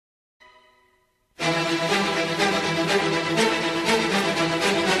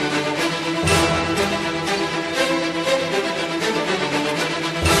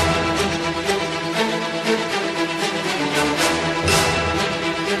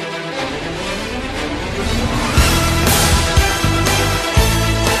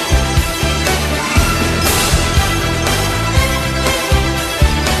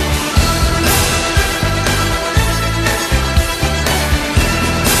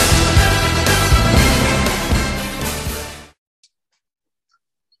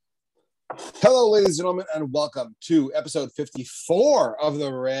Hello, ladies and gentlemen, and welcome to episode 54 of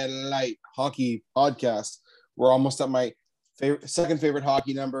the Red Light Hockey Podcast. We're almost at my second favorite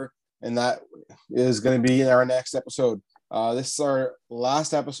hockey number, and that is going to be in our next episode. This is our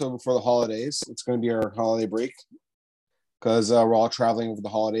last episode before the holidays. It's going to be our holiday break because we're all traveling over the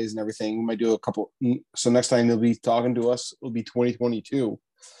holidays and everything. We might do a couple. So next time you'll be talking to us, it'll be 2022.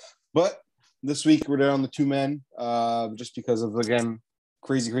 But this week we're down the two men just because of, again,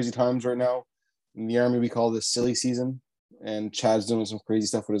 crazy times right now. In the Army, we call this silly season, and Chad's doing some crazy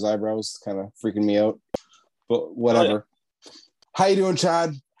stuff with his eyebrows, kind of freaking me out. But whatever. How you doing,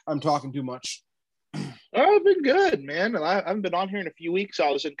 Chad? I'm talking too much. I've been good, man. I haven't been on here in a few weeks.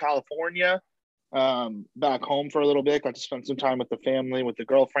 I was in California, back home for a little bit. Got to spend some time with the family, with the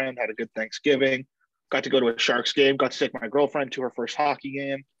girlfriend. Had a good Thanksgiving. Got to go to a Sharks game. Got to take my girlfriend to her first hockey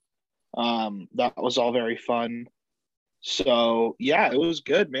game. That was all very fun. So yeah, it was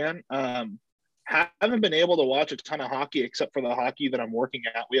good, man. Haven't been able to watch a ton of hockey except for the hockey that I'm working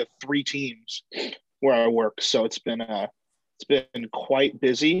at. We have 3 teams where I work, so it's been quite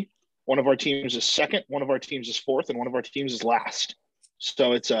busy. One of our teams is second, one of our teams is fourth, and one of our teams is last.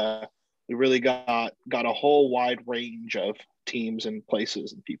 So it's we really got a whole wide range of teams and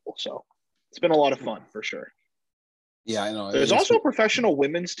places and people. So it's been a lot of fun for sure. Yeah, I know. There's also a professional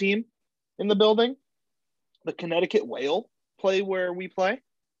women's team in the building. The Connecticut Whale play where we play.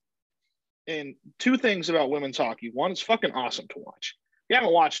 And 2 things about women's hockey. One, it's fucking awesome to watch. If you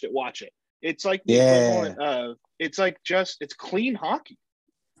haven't watched it, watch it. It's like the equivalent of, it's clean hockey.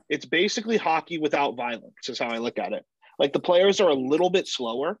 It's basically hockey without violence is how I look at it. Like the players are a little bit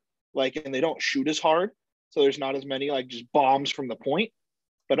slower, and they don't shoot as hard. So there's not as many just bombs from the point.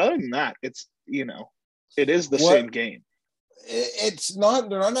 But other than that, it's, it is the same game. It's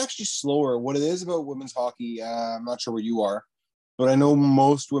not, they're not actually slower. What it is about women's hockey, I'm not sure where you are, but I know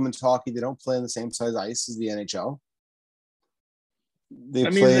most women's hockey, they don't play in the same size ice as the NHL.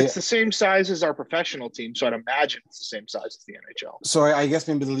 It's the same size as our professional team, so I'd imagine it's the same size as the NHL. So I guess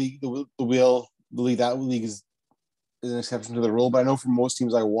maybe the league, that league is an exception to the rule, but I know for most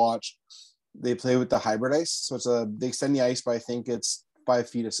teams I watch, they play with the hybrid ice. So they extend the ice by, I think it's 5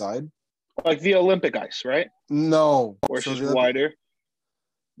 feet aside. Like the Olympic ice, right? No. Which is wider.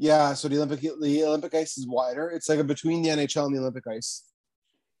 Yeah, so the Olympic ice is wider. It's like between the NHL and the Olympic ice.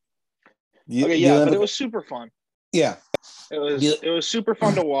 But it was super fun. Yeah. It was super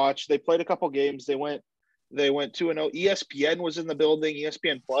fun to watch. They played a couple games. They went 2-0. ESPN was in the building.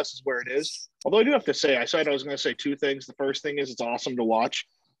 ESPN Plus is where it is. Although I do have to say, I said I was going to say 2 things. The first thing is it's awesome to watch.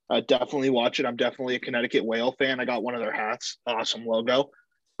 Definitely watch it. I'm definitely a Connecticut Whale fan. I got one of their hats. Awesome logo.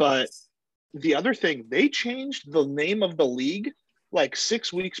 But the other thing, they changed the name of the league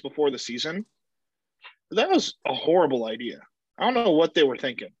 6 weeks before the season. That was a horrible idea. I don't know what they were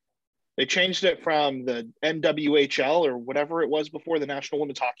thinking. They changed it from the NWHL or whatever it was before, the National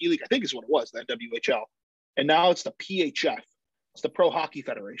Women's Hockey League. I think is what it was, the NWHL. And now it's the PHF. It's the Pro Hockey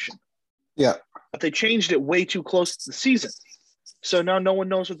Federation. Yeah. But they changed it way too close to the season. So now no one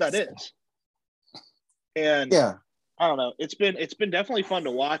knows what that is. And yeah, I don't know. It's been definitely fun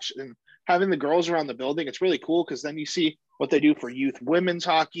to watch, and having the girls around the building, it's really cool because then you see what they do for youth women's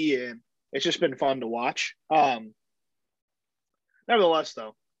hockey, and it's just been fun to watch. Nevertheless,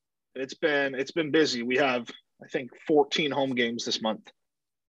 though, it's been busy. We have, I think, 14 home games this month,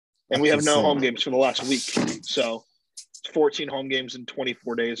 and we have no home games for the last week. So it's 14 home games in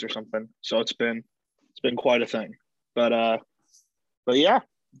 24 days or something. So it's been quite a thing. But yeah,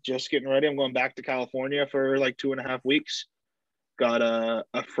 just getting ready. I'm going back to California for 2.5 weeks. Got a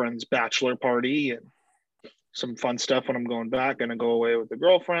friend's bachelor party and some fun stuff when I'm going back. Gonna go away with the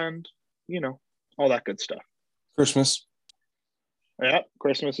girlfriend, all that good stuff. Christmas. Yeah,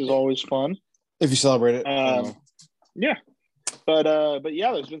 Christmas is always fun. If you celebrate it. Yeah. But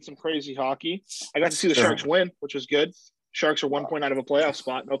yeah, there's been some crazy hockey. I got to see the Sharks win, which was good. Sharks are 1 point out of a playoff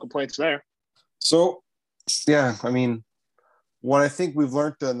spot. No complaints there. So, yeah, what I think we've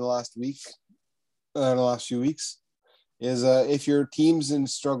learned in the last few weeks, is if your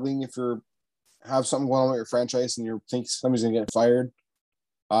team's struggling, if you have something going on with your franchise and you think somebody's going to get fired,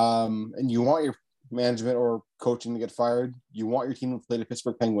 and you want your management or coaching to get fired, you want your team to play the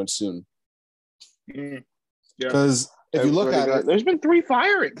Pittsburgh Penguins soon. Yeah. Because if you look at it, there's been 3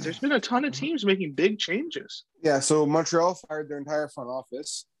 firings. There's been a ton of teams making big changes. Yeah, so Montreal fired their entire front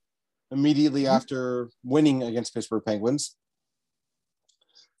office immediately after winning against Pittsburgh Penguins.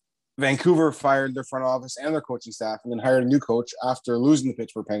 Vancouver fired their front office and their coaching staff and then hired a new coach after losing the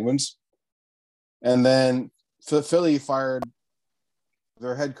Pittsburgh Penguins. And then Philly fired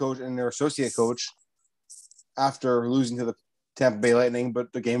their head coach and their associate coach after losing to the Tampa Bay Lightning,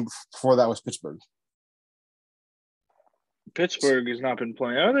 but the game before that was Pittsburgh. Pittsburgh has not been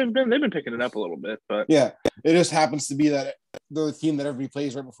playing. Oh, they've been picking it up a little bit, but yeah, it just happens to be that they're the team that everybody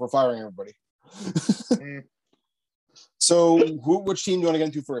plays right before firing everybody. So, which team do you want to get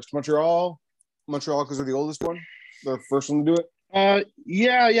into first? Montreal, because they're the oldest one. They're the first one to do it.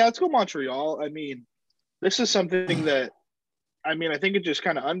 Yeah. Let's go Montreal. I mean, this is something that, I think it just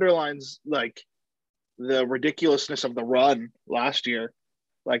kind of underlines like the ridiculousness of the run last year.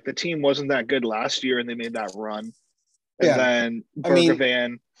 Like the team wasn't that good last year, and they made that run. And then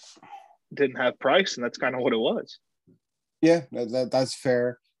Bergevin didn't have Price, and that's kind of what it was. Yeah, that's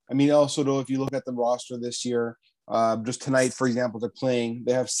fair. I mean, also though, if you look at the roster this year, just tonight, for example, they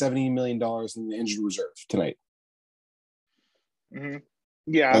have $70 million in the injured reserve tonight. Mm-hmm.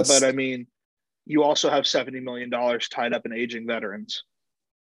 Yeah, but I mean, you also have $70 million tied up in aging veterans.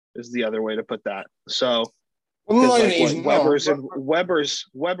 Is the other way to put that. So, Weber's in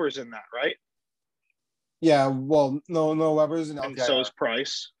that, right? Yeah, well, no, Weber's in. And so is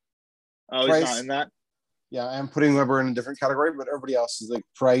Price. Oh, Price, he's not in that. Yeah, I'm putting Weber in a different category, but everybody else is like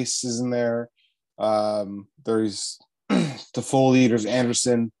Price is in there. There's Toffoli, there's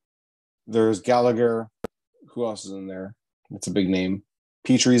Anderson, there's Gallagher. Who else is in there? It's a big name.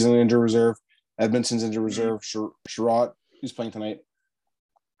 Petrie's in the injured reserve. Edmonton's injured reserve. Sherratt, he's playing tonight.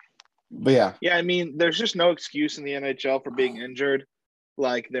 But yeah. Yeah, I mean, there's just no excuse in the NHL for being injured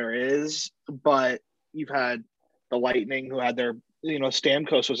like there is. But you've had the Lightning who had their,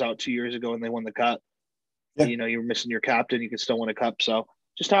 Stamkos was out 2 years ago and they won the cup. Yeah. You're missing your captain. You can still win a cup. So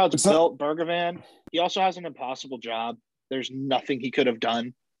just how it's built, Bergevin, he also has an impossible job. There's nothing he could have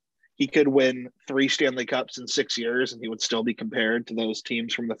done. He could win 3 Stanley Cups in 6 years and he would still be compared to those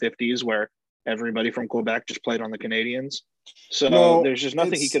teams from the 50s where everybody from Quebec just played on the Canadiens. So there's just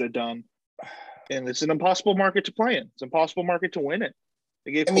nothing he could have done. And it's an impossible market to play in. It's an impossible market to win it.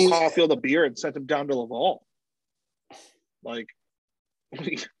 They gave Cole Caulfield a beer and sent him down to Laval. Like,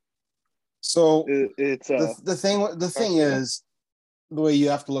 so it's the thing is, the way you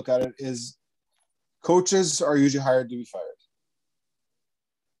have to look at it is coaches are usually hired to be fired.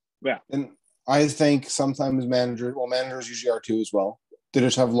 Yeah. And I think sometimes managers usually are too as well. They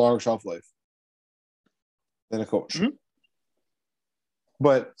just have longer shelf life than a coach. Mm-hmm.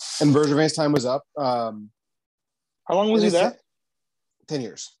 But and Bergevin's time was up. How long was he there? 10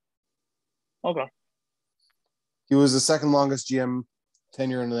 years. Okay. He was the second longest GM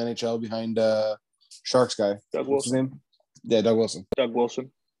tenure in the NHL behind Sharks guy. Doug Wilson. What's his name? Yeah, Doug Wilson. Doug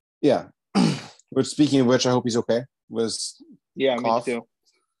Wilson. Yeah. Which, speaking of which, I hope he's okay. Me too.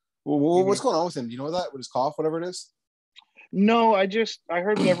 Well, what's going on with him? Do you know that? With his cough, whatever it is? No, I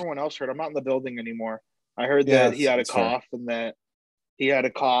heard what everyone else heard. I'm not in the building anymore. I heard that he had a cough and that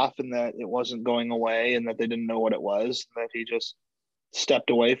it wasn't going away and that they didn't know what it was, and that he just stepped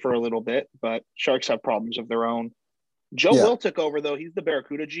away for a little bit. But Sharks have problems of their own. Joe Will took over though. He's the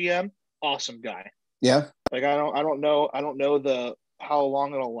Barracuda GM. Awesome guy. Yeah. Like I don't know how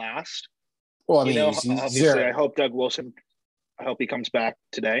long it'll last. Well, I mean, obviously, I hope Doug Wilson. I hope he comes back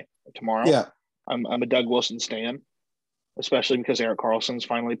today or tomorrow. Yeah. I'm a Doug Wilson stan, especially because Erik Karlsson's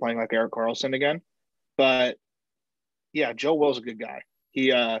finally playing like Erik Karlsson again. But yeah, Joe Will's a good guy. He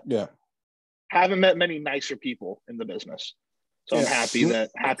haven't met many nicer people in the business. So I'm happy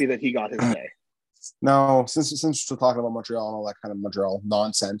that he got his day. Now, since we're talking about Montreal and all that kind of Montreal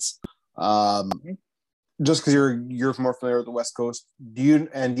nonsense, just because you're more familiar with the West Coast,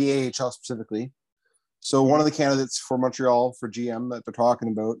 and the AHL specifically. So one of the candidates for Montreal for GM that they're talking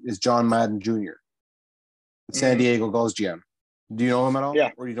about is John Madden Jr., San Diego Gulls GM. Do you know him at all?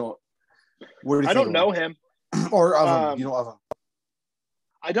 Yeah. Or you don't? I don't know him. Or of him? You know of him?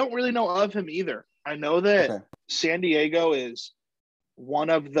 I don't really know of him either. I know that San Diego is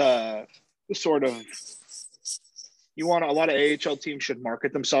one of the sort of a lot of AHL teams should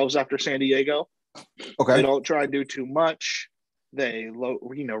market themselves after San Diego. Okay. They don't try and do too much. They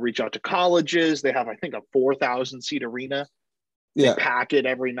reach out to colleges. They have, I think, a 4,000 seat arena. They pack it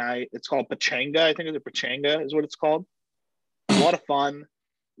every night. It's called Pachanga. I think it's Pachanga is what it's called. A lot of fun.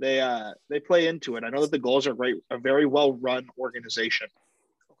 They play into it. I know that the Gulls are a very well run organization.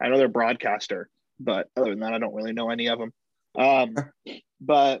 I know they're a broadcaster, but other than that, I don't really know any of them.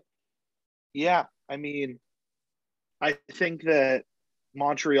 But yeah, I mean, I think that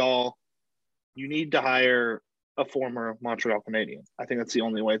Montreal, you need to hire a former Montreal Canadian. I think that's the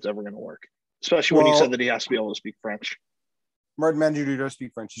only way it's ever going to work, especially when you said that he has to be able to speak French. Martin Madden Jr. does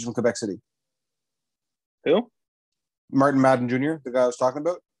speak French. He's from Quebec City. Who? Martin Madden Jr., the guy I was talking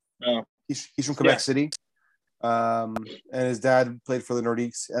about. Oh. He's from Quebec City. And his dad played for the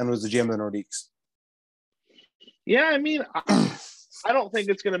Nordiques and was the GM of the Nordiques. Yeah, I mean, I don't think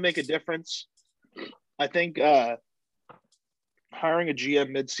it's going to make a difference. I think hiring a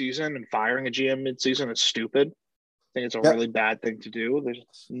GM mid-season and firing a GM mid-season is stupid. I think it's a Yeah. really bad thing to do. There's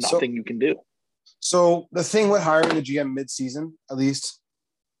So- nothing you can do. So the thing with hiring a GM mid-season, at least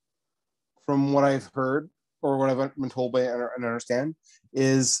from what I've heard or what I've been told by and understand,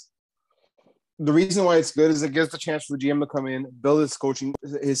 is the reason why it's good is it gives the chance for the GM to come in, build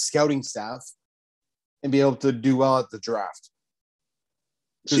his scouting staff, and be able to do well at the draft.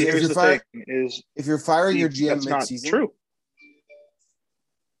 See, here's the thing: if you're firing your GM that's not mid-season, true.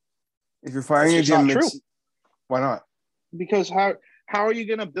 if you're firing your That's just GM not true. mid-season, why not? Because how are you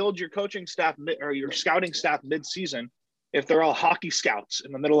going to build your coaching staff or your scouting staff mid-season if they're all hockey scouts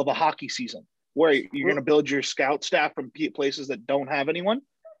in the middle of a hockey season? Where you're going to build your scout staff from places that don't have anyone,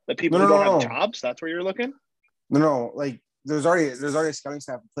 that people who don't have jobs. That's where you're looking. No, like there's already a scouting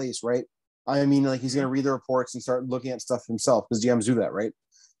staff in place, right? I mean, like he's going to read the reports and start looking at stuff himself because GMs do that, right?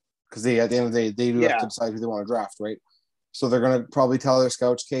 Because at the end of the day, they do have to decide who they want to draft, right? So they're going to probably tell their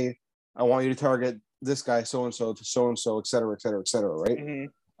scouts, "Okay, I want you to target this guy, so and so, to so and so, et cetera, right?"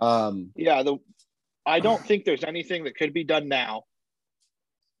 Mm-hmm. I don't think there's anything that could be done now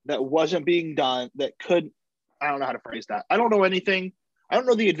that wasn't being done that could. I don't know how to phrase that. I don't know anything. I don't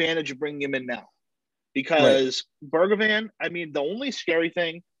know the advantage of bringing him in now because Bergevin. I mean, the only scary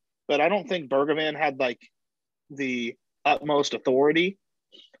thing, but I don't think Bergevin had like the utmost authority.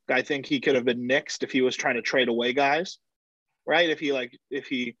 I think he could have been nixed if he was trying to trade away guys, right? If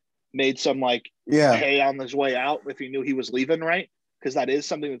he made some hay on his way out, if he knew he was leaving, right? Because that is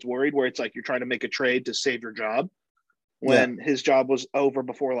something that's worried where it's like you're trying to make a trade to save your job when his job was over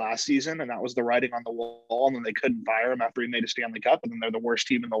before last season, and that was the writing on the wall, and then they couldn't fire him after he made a Stanley Cup, and then they're the worst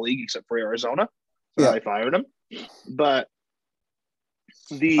team in the league except for Arizona. So they fired him. But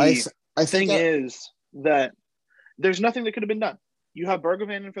the thing is that there's nothing that could have been done. You have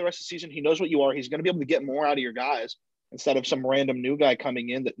Bergevin in for the rest of the season. He knows what you are. He's going to be able to get more out of your guys instead of some random new guy coming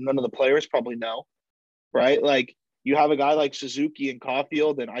in that none of the players probably know, right? Like you have a guy like Suzuki and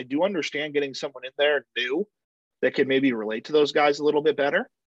Caulfield, and I do understand getting someone in there new that can maybe relate to those guys a little bit better.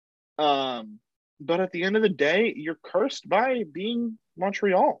 But at the end of the day, you're cursed by being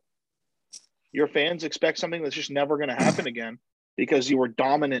Montreal. Your fans expect something that's just never going to happen again because you were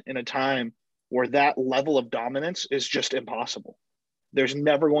dominant in a time where that level of dominance is just impossible. There's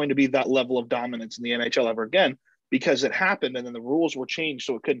never going to be that level of dominance in the NHL ever again because it happened and then the rules were changed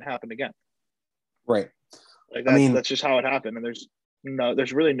so it couldn't happen again. Right. Like that's just how it happened, and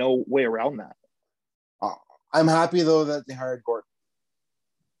there's really no way around that. I'm happy though that they hired Gordon.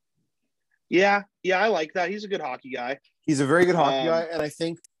 Yeah, I like that. He's a good hockey guy. He's a very good hockey guy, and I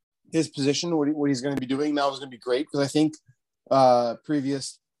think his position, what he's going to be doing now, is going to be great because I think the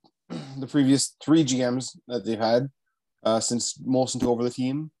previous 3 GMs that they've had since Molson took over the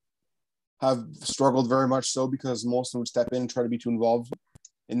team have struggled very much so because Molson would step in and try to be too involved.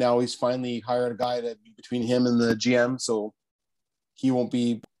 And now he's finally hired a guy that between him and the GM, so he won't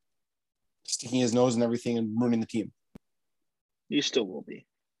be sticking his nose in everything and ruining the team. He still will be.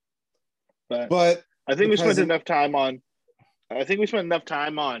 But I think we spent enough time on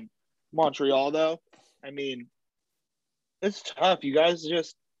Montreal though. I mean, it's tough. You guys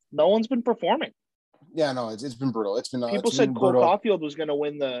no one's been performing. Yeah, no, it's been brutal. People said Cole Caulfield was going to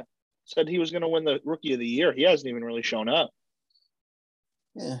win the Rookie of the Year. He hasn't even really shown up.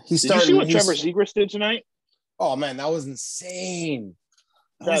 Yeah, Did you see what Trevor Zegras did tonight? Oh man, that was insane.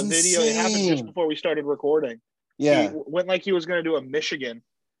 That video, it happened just before we started recording. Yeah, he went like he was going to do a Michigan,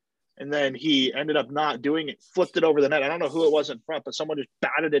 and then he ended up not doing it. Flipped it over the net. I don't know who it was in front, but someone just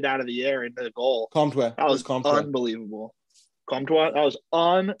batted it out of the air into the goal. Comtois. That was unbelievable. Comtois. That was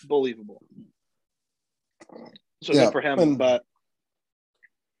unbelievable. So good for him, but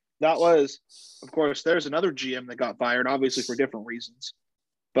that was, of course, there's another GM that got fired, obviously for different reasons.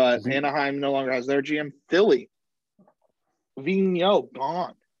 But Anaheim no longer has their GM. Philly, Vigneault,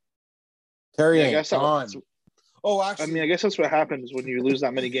 gone. Terry gone. Actually, I guess that's what happens when you lose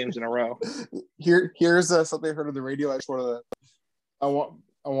that many games in a row. Here's something I heard on the radio. I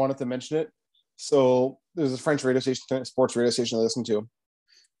wanted to mention it. So there's a French radio station, sports radio station I listen to,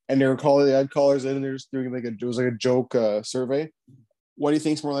 and they had callers in, and they're just doing it was like a joke survey. What do you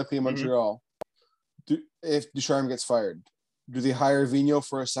think's more likely in Montreal? If Ducharme gets fired, do they hire Vigneault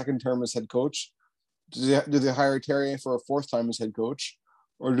for a second term as head coach? Do they hire Terry for a fourth time as head coach?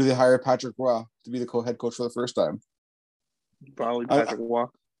 Or do they hire Patrick Roy to be the head coach for the first time? Probably Patrick Roy.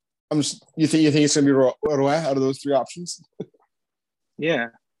 You think it's going to be Roy out of those 3 options? Yeah.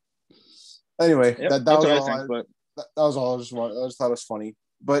 Anyway, that was what all. I think, that was all. I just thought it was funny.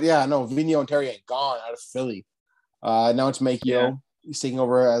 But yeah, no, Vigneault and Terry ain't gone out of Philly. Now it's Mike Yeo. He's taking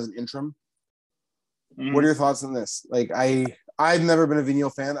over as an interim. Mhm. What are your thoughts on this? Like, I've never been a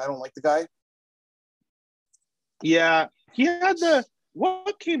Vigneault fan. I don't like the guy. Yeah, he had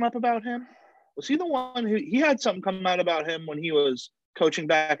what came up about him? Was he the one who he had something come out about him when he was coaching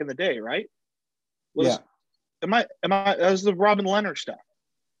back in the day, right? Yeah. Am I that was the Robin Leonard stuff.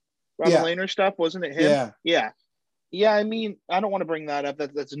 Robin Lehner stuff, wasn't it him? Yeah. Yeah, I mean, I don't want to bring that up.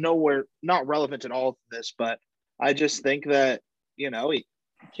 That's nowhere not relevant at all to this, but I just think that, he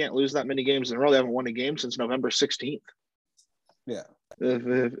can't lose that many games in a row. They haven't won a game since November 16th. Yeah.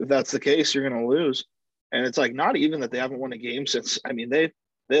 If that's the case, you're going to lose. And it's like not even that they haven't won a game since. I mean, they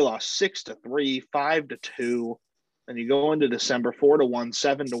lost 6-3, 5-2, and you go into December 4-1,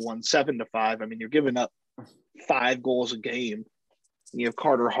 7-1, 7-5. I mean, you're giving up 5 goals a game. You have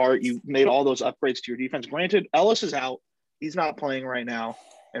Carter Hart. You made all those upgrades to your defense. Granted, Ellis is out. He's not playing right now.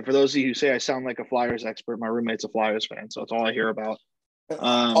 And for those of you who say I sound like a Flyers expert, my roommate's a Flyers fan, so it's all I hear about.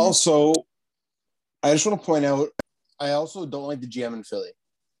 Also, I just want to point out, I also don't like the GM in Philly.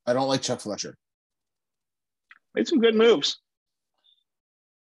 I don't like Chuck Fletcher. Made some good moves.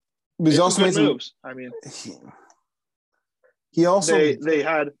 He's also made some moves. I mean, he also they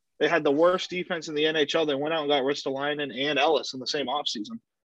had the worst defense in the NHL. They went out and got Ristolainen and Ellis in the same offseason.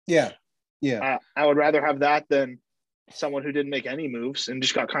 Yeah. I would rather have that than someone who didn't make any moves and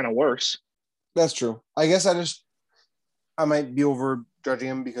just got kind of worse. That's true. I guess I might be over judging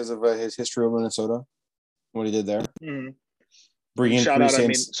him because of his history of Minnesota, what he did there. Mm-hmm. Bringing shout out, I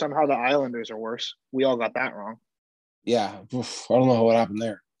mean, somehow the Islanders are worse. We all got that wrong. Yeah. Oof, I don't know what happened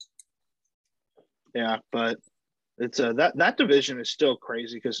there. Yeah, but it's that division is still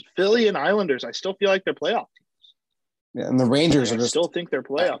crazy because Philly and Islanders, I still feel like they're playoff teams. Yeah, and the Rangers I still think they're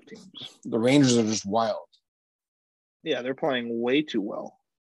playoff teams. The Rangers are just wild. Yeah, they're playing way too well.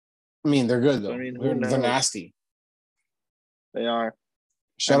 I mean, they're good though. So, I mean, they're nasty. They are.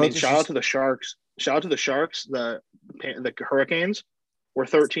 Shout out to the Sharks. Shout out to the Sharks. The Hurricanes were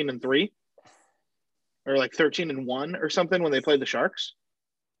 13-3, or like 13-1 or something when they played the Sharks.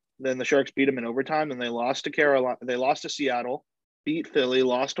 Then the Sharks beat them in overtime, and they lost to Carolina. They lost to Seattle, beat Philly,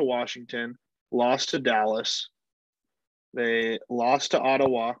 lost to Washington, lost to Dallas. They lost to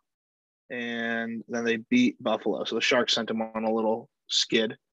Ottawa, and then they beat Buffalo. So the Sharks sent them on a little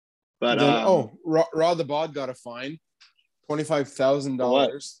skid. But then, Rod the Bod got a fine,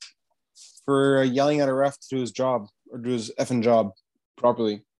 $25,000 for yelling at a ref to do his job or do his effing job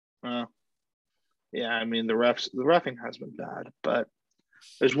properly. Yeah, I mean the refing has been bad, but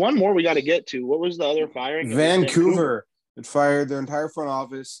there's one more we got to get to. What was the other firing? Vancouver. It fired their entire front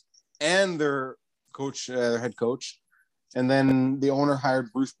office and their coach, their head coach, and then the owner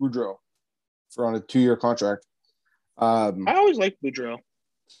hired Bruce Boudreau on a 2-year contract. I always liked Boudreau.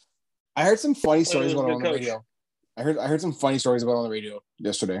 I heard some funny stories about it on the radio. I heard some funny stories about it on the radio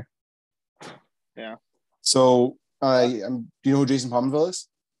yesterday. Yeah. So, do you know who Jason Pominville is?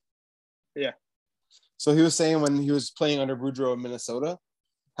 Yeah. So he was saying when he was playing under Boudreau in Minnesota,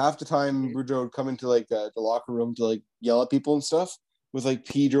 half the time Boudreau would come into like the locker room to like yell at people and stuff with like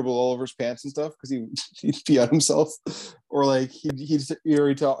pee dribble all over his pants and stuff because he'd pee on himself, or like he'd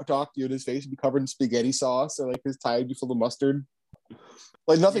already talk to you in his face, he'd be covered in spaghetti sauce, or like his tie would be full of mustard.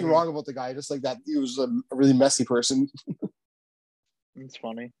 Like nothing wrong about the guy, just like that he was a really messy person. It's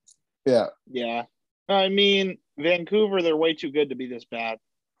funny. Yeah. Yeah. I mean, Vancouver, they're way too good to be this bad.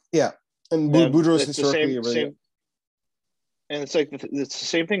 Yeah. And Boudreau's historically and it's like it's the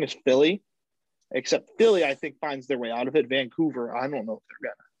same thing as Philly, except Philly, I think, finds their way out of it. Vancouver, I don't know if they're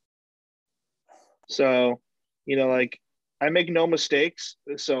gonna. So, like I make no mistakes.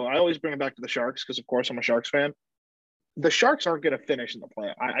 So I always bring it back to the Sharks because, of course, I'm a Sharks fan. The Sharks aren't going to finish in the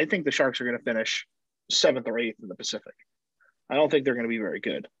playoff. I think the Sharks are going to finish 7th or 8th in the Pacific. I don't think they're going to be very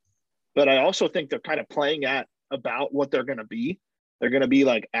good. But I also think they're kind of playing at about what they're going to be. They're going to be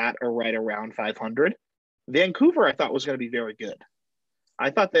like at or right around 500. Vancouver, I thought, was going to be very good.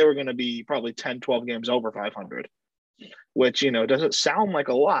 I thought they were going to be probably 10, 12 games over 500, which, doesn't sound like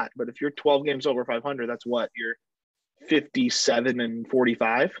a lot. But if you're 12 games over 500, that's what? You're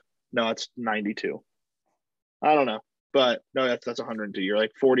 57-45? No, it's 92. I don't know. But no, that's 102. You're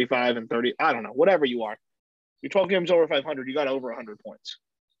like 45-30. I don't know. Whatever you are. You're 12 games over 500. You got over 100 points.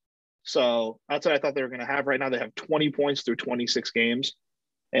 So that's what I thought they were going to have. Right now, they have 20 points through 26 games.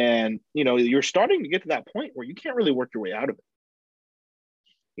 And, you're starting to get to that point where you can't really work your way out of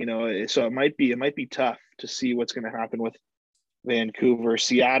it. So it might be tough to see what's going to happen with Vancouver.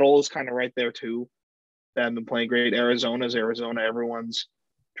 Seattle is kind of right there too. They haven't been playing great. Arizona's Arizona. Everyone's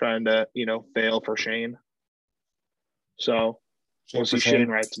trying to, fail for Shane. So we'll see. Shane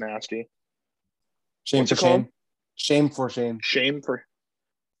Wright's nasty. Shane What's for it called? Shame for Shane. Shame for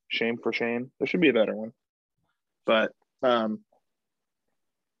Shane. There should be a better one. But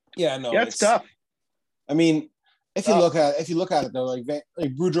Yeah, no, yeah, it's tough. I mean, if you look at it though, like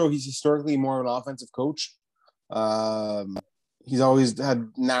Boudreaux, he's historically more of an offensive coach. He's always had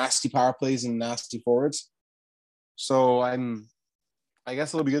nasty power plays and nasty forwards. So I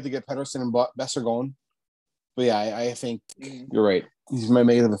guess it'll be good to get Pedersen and Besser going. But yeah, I think you're right. He's might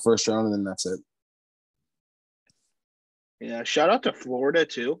make it to the first round, and then that's it. Yeah, shout out to Florida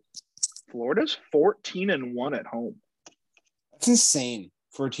too. Florida's 14-1 at home. That's insane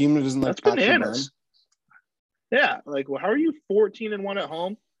for a team that doesn't like That's bananas. Yeah, like, well, how are you 14-1 at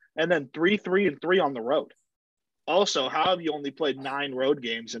home and then 3-3-3 on the road? Also, how have you only played 9 road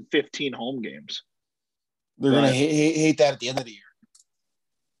games and 15 home games? They're gonna hate that at the end of the year.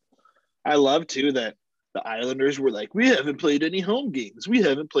 I love too that the Islanders were like, we haven't played any home games. They're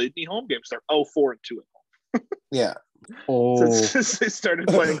 0-4-2 at home. Yeah. Oh, Since they started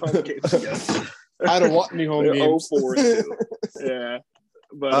playing home games again. I don't want any home games. 0-4-2. Yeah.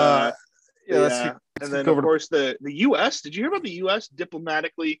 But yeah. And then, of course, the U.S. Did you hear about the U.S.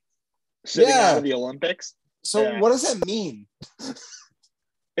 diplomatically sitting out of the Olympics? So what does that mean?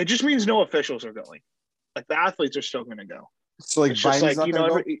 It just means no officials are going. Like, the athletes are still going to go. So, like, Biden's just like,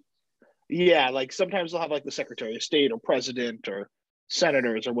 go? Yeah, like sometimes they'll have like the Secretary of State or President or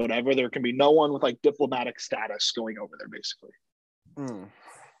senators or whatever. There can be no one with like diplomatic status going over there, basically.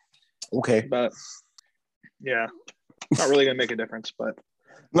 Okay. But yeah, not really going to make a difference, but.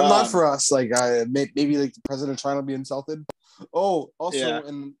 Not for us. Like, maybe like the president trying to be insulted. Oh, also,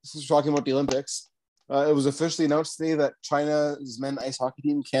 and since we're talking about the Olympics, it was officially announced today that China's men's ice hockey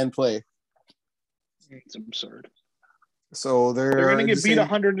team can play. It's absurd. So they're going to get beat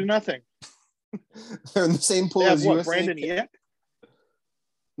 100-0. They're in the same pool as USA. Brandon Yip?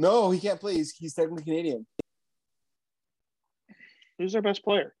 No, he can't play. He's technically Canadian. Who's their best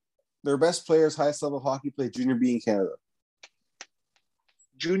player? Their best players, highest level hockey play Junior B in Canada.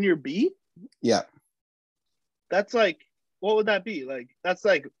 Junior B? Yeah. That's like, what would that be? Like, that's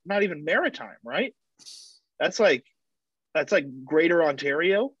like not even maritime, right? That's like Greater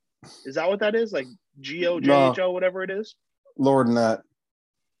Ontario. Is that what that is? Like GOJHO, whatever it is? Lower than that.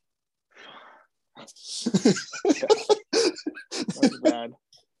 That's bad.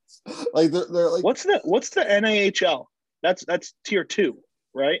 Like they're like, what's the NAHL? That's tier 2,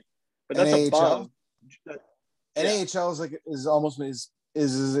 right? But that's NAHL? above. NAHL is almost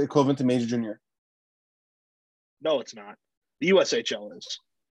equivalent to major junior. No, it's not. The USHL is.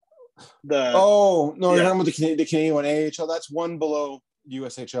 You're talking about the Canadian one. AHL, that's one below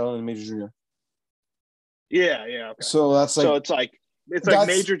USHL and major junior. Yeah. Okay. So that's like. So it's like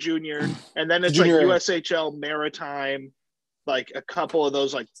major junior, and then it's junior, like USHL, maritime, like a couple of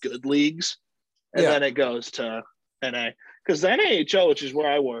those like good leagues, and then it goes to NA. Because the NAHL, which is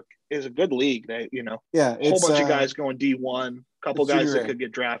where I work, is a good league. They, a whole bunch of guys going D1, a couple guys that could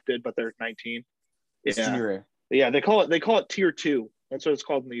get drafted, but they're 19. Yeah, they call it tier 2. That's what it's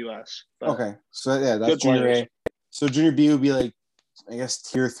called in the US. But okay, so that's junior A. So junior B would be like, I guess,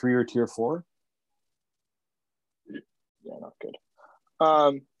 tier 3 or tier 4. Yeah, not good.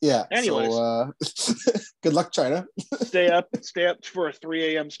 Anyways, so, good luck, China. stay up for a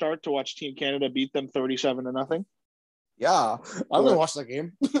 3 a.m. start to watch Team Canada beat them 37-0. Yeah, I'm gonna watch that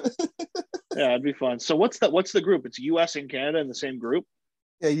game. Yeah, it'd be fun. So what's the group? It's U.S. and Canada in the same group.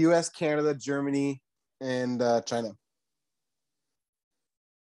 Yeah, U.S., Canada, Germany, and China.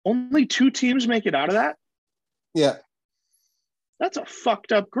 Only 2 teams make it out of that? Yeah. That's a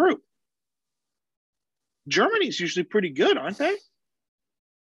fucked up group. Germany's usually pretty good, aren't they?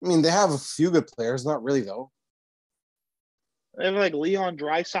 I mean, they have a few good players. Not really, though. They have like Leon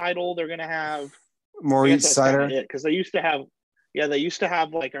Draisaitl. They're going to have Maurice Seider. Because they used to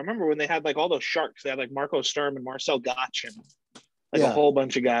have like, I remember when they had like all those Sharks. They had like Marco Sturm and Marcel Gotch and like a whole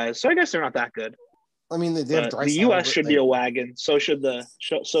bunch of guys. So I guess they're not that good. I mean, they have the U.S. should be a wagon. So should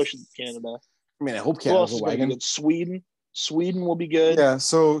Canada. I mean, I hope Canada's a wagon. Sweden will be good. Yeah.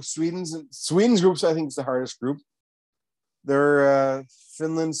 So Sweden's group, I think, is the hardest group. They're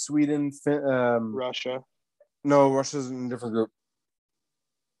Finland, Sweden, Russia. No, Russia's in a different group.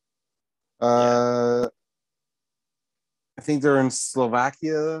 I think they're in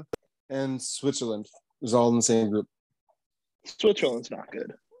Slovakia and Switzerland. It's all in the same group. Switzerland's not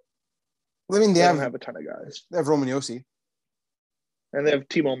good. I mean, they don't have a ton of guys. They have Roman Josi. And they have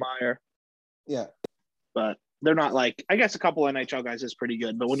Timo Meier. Yeah. But they're not like, I guess a couple NHL guys is pretty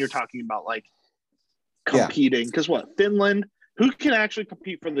good. But when you're talking about like competing, because Finland, who can actually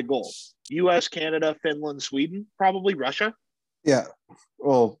compete for the gold? U.S., Canada, Finland, Sweden, probably Russia. Yeah.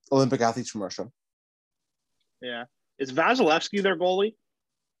 Well, Olympic athletes from Russia. Yeah. Is Vasilevsky their goalie?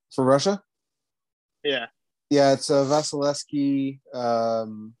 For Russia? Yeah. Yeah, it's Vasilevsky,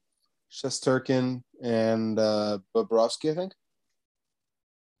 Shesterkin, and Bobrovsky, I think.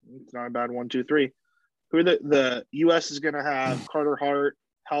 It's not a bad 1, 2, 3. Who are the U.S. is going to have Carter Hart,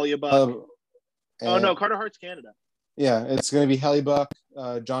 Hellebuyck. Oh, no, Carter Hart's Canada. Yeah, it's going to be Hellebuyck,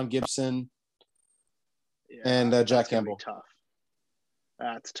 John Gibson, and Jack Campbell. Tough.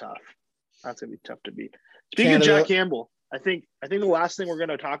 That's tough. That's going to be tough to beat. Speaking Canada. of Jack Campbell, I think the last thing we're going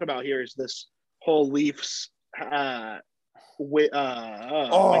to talk about here is this whole Leafs. Man! Why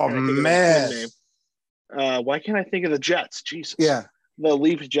can't I think of the Jets? Jesus. Yeah. The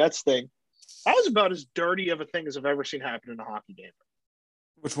Leafs Jets thing. That was about as dirty of a thing as I've ever seen happen in a hockey game.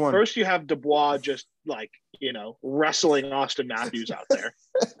 Which one? First, you have Dubois just wrestling Austin Matthews out there.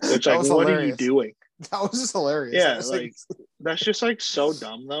 It's like, what are you doing? That was just hilarious. Yeah, that's just so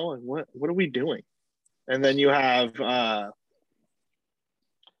dumb though. Like, what are we doing? And then you have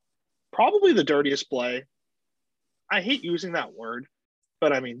probably the dirtiest play. I hate using that word,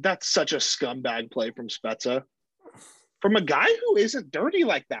 but I mean that's such a scumbag play from Spezza. From a guy who isn't dirty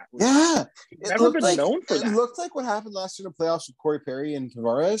like that. Yeah. He's never been known for that. It looked like what happened last year in the playoffs with Corey Perry and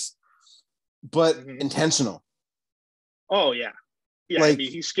Tavares, but intentional. Oh, yeah. Yeah, I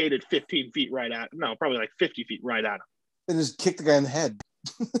mean, he skated 15 feet probably like 50 feet right at him. And just kicked the guy in the head.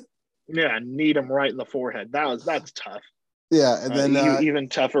 Yeah, kneed him right in the forehead. That's tough. Yeah, and then even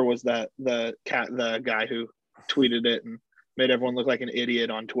tougher was the guy wwho tweeted it and made everyone look like an idiot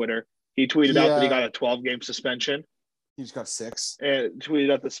on Twitter. He tweeted out that he got a 12-game suspension. He just got 6. And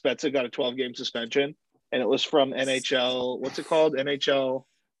tweeted out that Spezza got a 12-game suspension, and it was from NHL. What's it called? NHL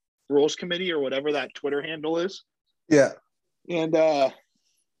Rules Committee or whatever that Twitter handle is. Yeah. And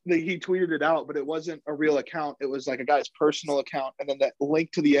he tweeted it out, but it wasn't a real account. It was like a guy's personal account. And then that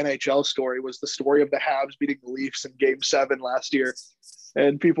link to the NHL story was the story of the Habs beating the Leafs in Game 7 last year.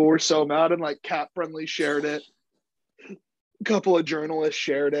 And people were so mad, and like Cap Friendly shared it. A couple of journalists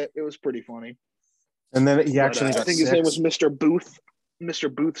shared it. It was pretty funny. And then he actually got I think 6. his name was Mr.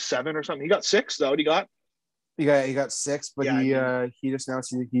 Booth 7 or something. He got 6 though. He got 6, but he just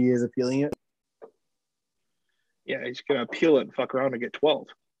announced he is appealing it. Yeah, he's gonna appeal it and fuck around and get 12.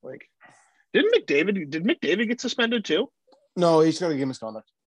 Like, did McDavid get suspended too? No, he's got a game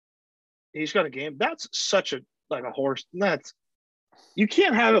misconduct. He's got a game. That's such a horse. You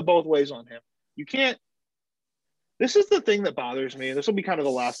can't have it both ways on him. You can't. This is the thing that bothers me. This will be kind of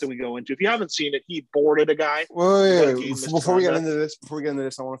the last thing we go into. If you haven't seen it, he boarded a guy. Wait. Before we get into this,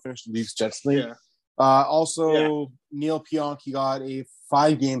 I want to finish the Leafs Jets thing. Yeah. Neil Pionk, he got a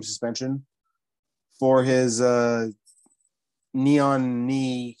 5-game suspension for his neon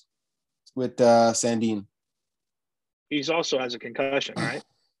knee with Sandin. He's also has a concussion, right?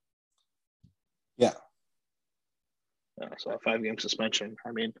 Yeah. So a 5-game suspension.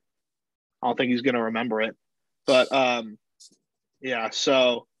 I mean, I don't think he's going to remember it. But,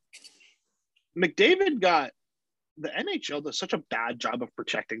 so McDavid got – the NHL does such a bad job of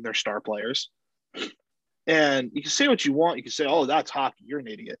protecting their star players. And you can say what you want. You can say, oh, that's hockey. You're an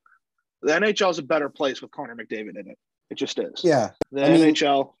idiot. The NHL is a better place with Connor McDavid in it. It just is. Yeah.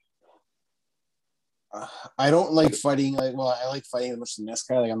 NHL – I don't like fighting. I like fighting as much as this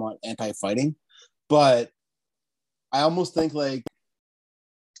guy. Like, I'm not anti-fighting. But I almost think, like,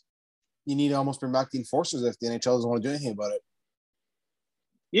 you need to almost bring back the enforcers if the NHL doesn't want to do anything about it.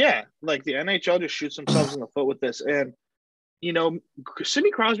 Yeah, like the NHL just shoots themselves in the foot with this. And,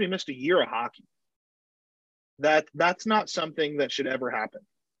 Sidney Crosby missed a year of hockey. That's not something that should ever happen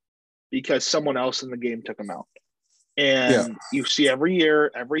because someone else in the game took him out. And you see every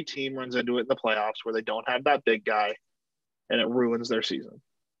year, every team runs into it in the playoffs where they don't have that big guy, and it ruins their season.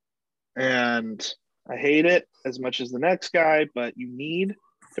 And I hate it as much as the next guy, but you need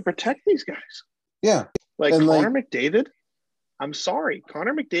to protect these guys. Yeah. Like Connor McDavid, I'm sorry.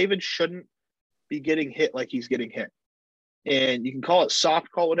 Connor McDavid shouldn't be getting hit like he's getting hit. And you can call it soft,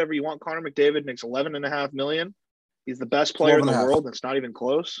 call whatever you want. Connor McDavid makes $11.5 million. He's the best player in the world. It's not even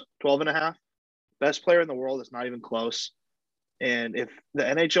close. 12.5. Best player in the world. It's not even close. And if the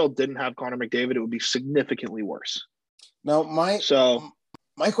NHL didn't have Connor McDavid, it would be significantly worse. Now, my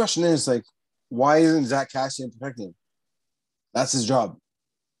question is, like, why isn't Zach Kassian protecting him? That's his job.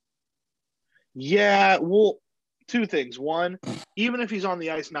 Yeah, well, 2 things. One, even if he's on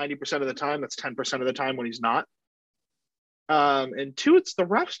the ice 90% of the time, that's 10% of the time when he's not. And 2, it's the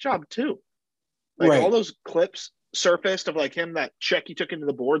ref's job too. Like all those clips surfaced of like him, that check he took into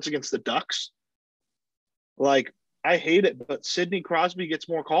the boards against the Ducks. Like, I hate it, but Sidney Crosby gets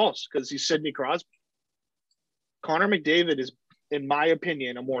more calls because he's Sidney Crosby. Connor McDavid is in my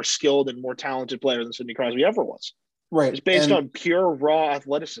opinion, a more skilled and more talented player than Sidney Crosby ever was. Right. It's based on pure raw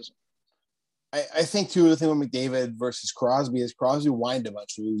athleticism. I think too, the thing with McDavid versus Crosby is Crosby whined a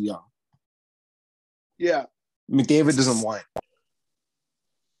bunch when he was young. Yeah. McDavid doesn't whine.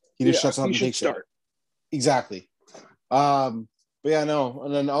 He just shuts up and takes start. It. Exactly. But yeah, no.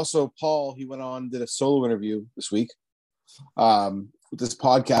 And then also Paul, he went on, did a solo interview this week with this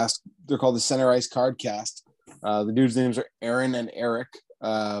podcast. They're called the Center Ice Cardcast. The dudes' names are Aaron and Eric.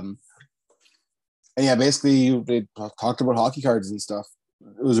 And yeah, basically they talked about hockey cards and stuff.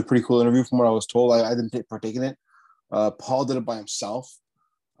 It was a pretty cool interview from what I was told. I didn't partake in it. Paul did it by himself.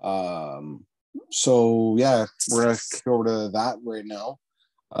 So yeah, we're gonna kick over to that right now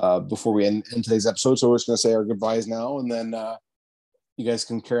before we end today's episode. So we're just gonna say our goodbyes now, and then you guys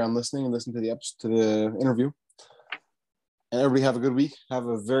can carry on listening and listen to the interview. And everybody have a good week. Have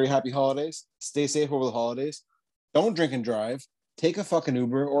a very happy holidays. Stay safe over the holidays. Don't drink and drive. Take a fucking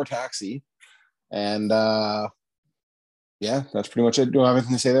Uber or taxi. And yeah, that's pretty much it. Do you have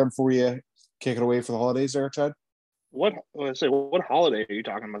anything to say there before we kick it away for the holidays there, Chad? What holiday are you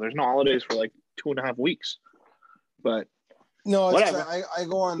talking about? There's no holidays for like 2.5 weeks. But no, whatever. I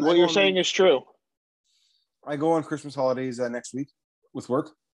go on. What you're saying is true. I go on Christmas holidays next week with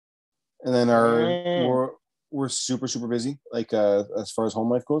work, and then we're super busy. Like as far as home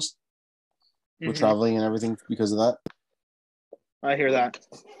life goes, we're traveling and everything because of that. I hear that.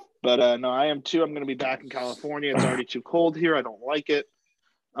 But no, I am too. I'm going to be back in California. It's already too cold here. I don't like it.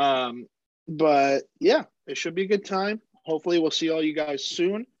 But yeah, it should be a good time. Hopefully we'll see all you guys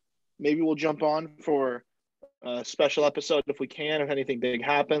soon. Maybe we'll jump on for a special episode if we can, if anything big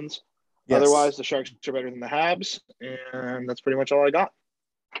happens. Yes. Otherwise, the Sharks are better than the Habs. And that's pretty much all I got.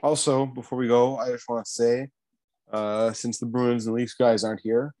 Also, before we go, I just want to say, since the Bruins and Leafs guys aren't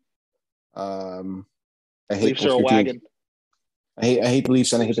here, I hate Leafs are a wagon. Teams. I hate the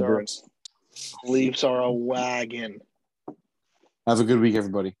Leafs and I hate the Bruins. Leafs are a wagon. Have a good week,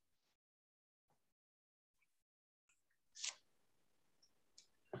 everybody.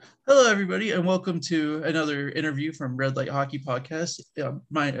 Hello, everybody, and welcome to another interview from Red Light Hockey Podcast.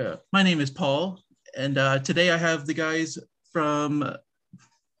 My name is Paul, and today I have the guys from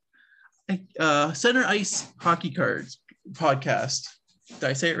Center Ice Hockey Cards Podcast. Did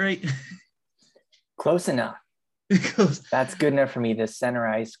I say it right? Close enough. That's good enough for me. The Center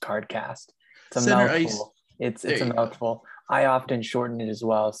Ice Cardcast. It's a Center mouthful. Ice. It's a mouthful. I often shorten it as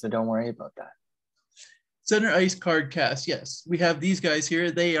well, so don't worry about that. Center Ice Cardcast. Yes, we have these guys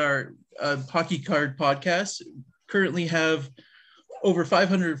here. They are a hockey card podcast. Currently have over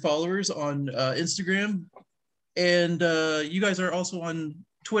 500 followers on Instagram, and you guys are also on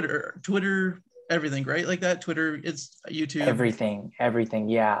Twitter, everything, right? Like that. Twitter, it's YouTube. Everything.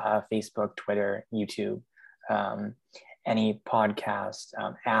 Yeah, Facebook, Twitter, YouTube. Any podcast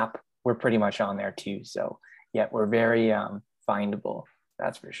app, we're pretty much on there too. So yeah, we're very findable,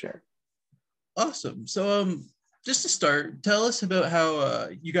 that's for sure. Awesome. So just to start, tell us about how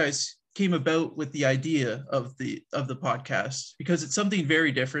you guys came about with the idea of the podcast, because it's something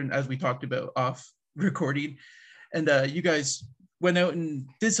very different, as we talked about off recording, and you guys went out and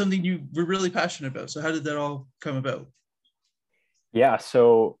did something you were really passionate about. So how did that all come about? Yeah,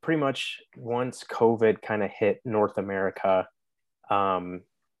 so pretty much once COVID kind of hit North America,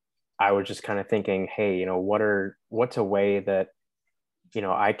 I was just kind of thinking, hey, what's a way that,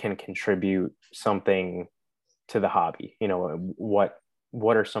 I can contribute something to the hobby? What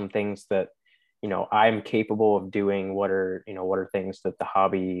are some things that, I'm capable of doing? What are things that the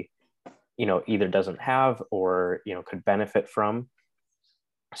hobby, either doesn't have or, could benefit from?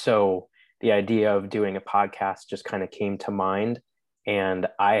 So the idea of doing a podcast just kind of came to mind. And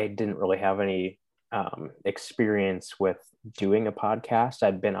I didn't really have any experience with doing a podcast.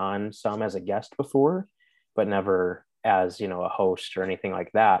 I'd been on some as a guest before, but never as, a host or anything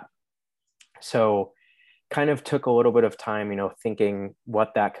like that. So kind of took a little bit of time, thinking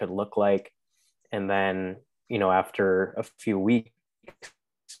what that could look like. And then, after a few weeks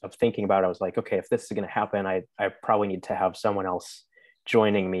of thinking about it, I was like, okay, if this is going to happen, I probably need to have someone else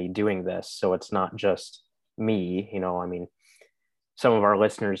joining me doing this. So it's not just me, some of our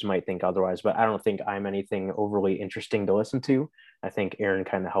listeners might think otherwise, but I don't think I'm anything overly interesting to listen to. I think Aaron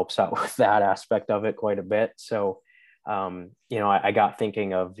kind of helps out with that aspect of it quite a bit. So, I got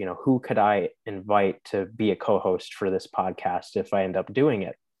thinking of, who could I invite to be a co-host for this podcast if I end up doing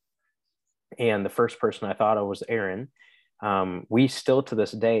it? And the first person I thought of was Aaron. We still to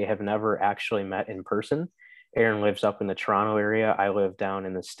this day have never actually met in person. Aaron lives up in the Toronto area. I live down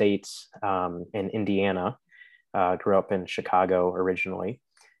in the States, in Indiana. Grew up in Chicago originally,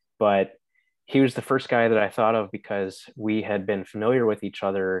 but he was the first guy that I thought of because we had been familiar with each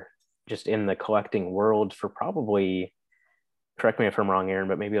other just in the collecting world for probably, correct me if I'm wrong, Aaron,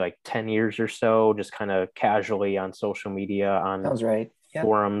 but maybe like 10 years or so, just kind of casually on social media, on Sounds right. Yeah.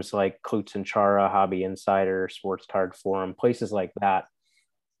 forums like Klutz and Chara, Hobby Insider, Sports Card Forum, places like that.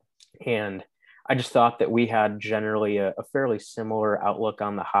 And I just thought that we had generally a fairly similar outlook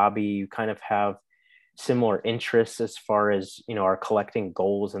on the hobby. You kind of have similar interests as far as, you know, our collecting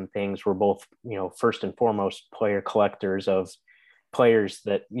goals and things. We're both, you know, first and foremost player collectors of players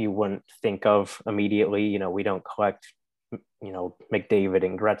that you wouldn't think of immediately. You know, we don't collect, you know, McDavid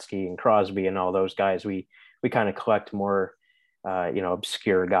and Gretzky and Crosby and all those guys. We kind of collect more, you know,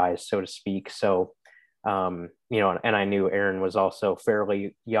 obscure guys, so to speak. So, you know, and I knew Aaron was also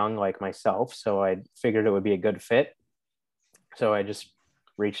fairly young like myself, so I figured it would be a good fit. So I just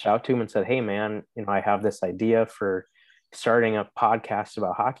reached out to him and said, hey man, you know, I have this idea for starting a podcast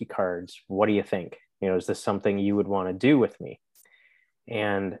about hockey cards. What do you think? You know, is this something you would want to do with me?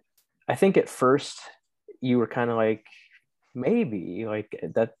 And I think at first you were kind of like, maybe, like,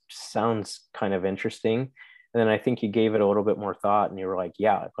 that sounds kind of interesting. And then I think you gave it a little bit more thought and you were like,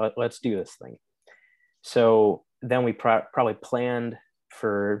 yeah, let's do this thing. So then we probably planned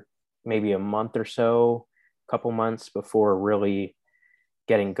for maybe a month or so, a couple months before really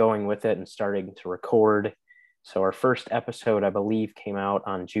getting going with it and starting to record. So our first episode, I believe, came out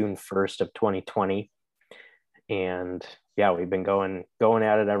on June 1st of 2020. And yeah, we've been going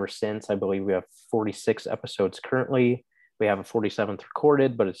at it ever since. I believe we have 46 episodes currently. We have a 47th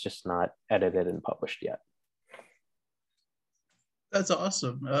recorded, but it's just not edited and published yet. That's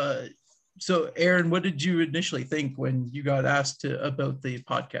awesome. So Aaron, what did you initially think when you got asked about the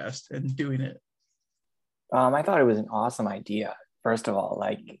podcast and doing it? I thought it was an awesome idea. First of all,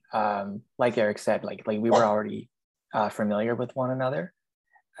 like Eric said, like we were already familiar with one another,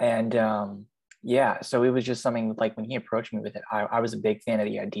 and yeah, so it was just something, like when he approached me with it, I was a big fan of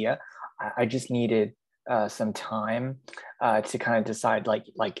the idea. I just needed some time to kind of decide,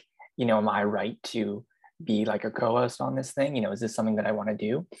 like you know, am I right to be like a co-host on this thing? You know, is this something that I want to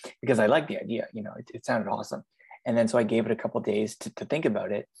do? Because I like the idea. You know, it sounded awesome. And then so I gave it a couple of days to think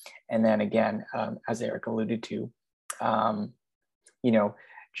about it, and then again, as Eric alluded to, you know,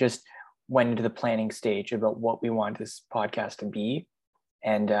 just went into the planning stage about what we want this podcast to be.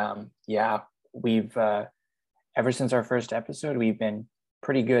 And yeah, we've ever since our first episode, we've been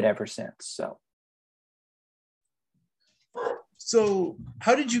pretty good ever since. So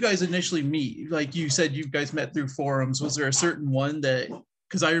how did you guys initially meet? Like you said, you guys met through forums. Was there a certain one that,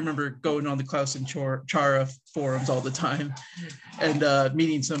 because I remember going on the Klaus and Chara forums all the time and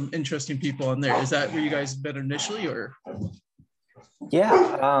meeting some interesting people on there. Is that where you guys met initially, or?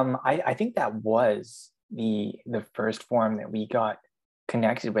 Yeah, I think that was the first forum that we got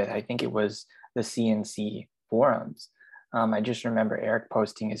connected with. I think it was the CNC forums. I just remember Eric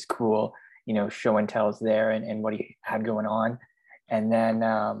posting his cool, you know, show and tells there and what he had going on. And then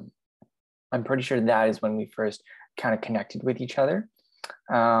I'm pretty sure that is when we first kind of connected with each other.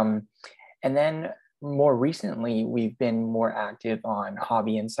 And then more recently, we've been more active on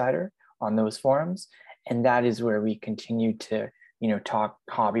Hobby Insider on those forums. And that is where we continue to, you know, talk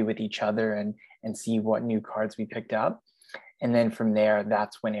hobby with each other and see what new cards we picked up. And then from there,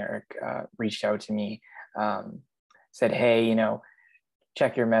 that's when Eric reached out to me, said, hey, you know,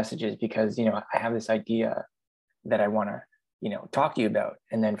 check your messages because, you know, I have this idea that I want to, you know, talk to you about.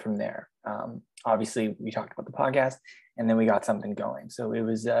 And then from there, obviously we talked about the podcast and then we got something going. So it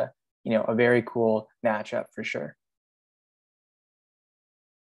was, you know, a very cool matchup for sure.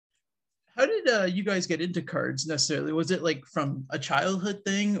 How did you guys get into cards necessarily? Was it like from a childhood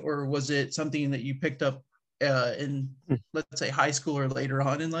thing, or was it something that you picked up in, let's say, high school or later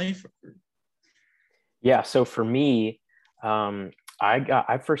on in life? Yeah, so for me,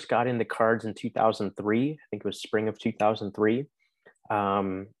 I first got into cards in 2003. I think it was spring of 2003.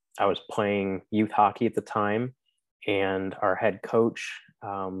 I was playing youth hockey at the time, and our head coach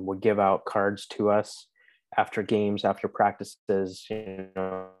would give out cards to us after games, after practices, you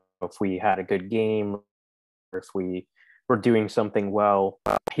know, if we had a good game or if we were doing something well,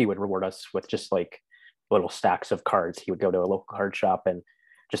 he would reward us with just like little stacks of cards. He would go to a local card shop and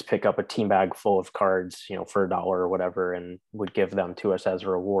just pick up a team bag full of cards, you know, for $1 or whatever, and would give them to us as a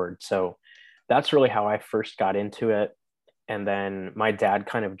reward. So that's really how I first got into it. And then my dad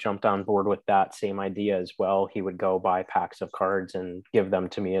kind of jumped on board with that same idea as well. He would go buy packs of cards and give them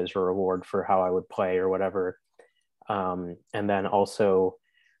to me as a reward for how I would play or whatever. And then also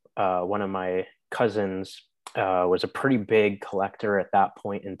one of my cousins was a pretty big collector at that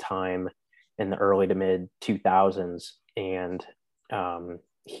point in time in the early to mid 2000s. And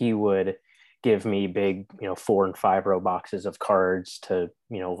he would give me big, 4 and 5 row boxes of cards to,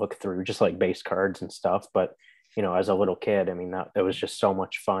 look through, just like base cards and stuff. But, as a little kid, I mean, that it was just so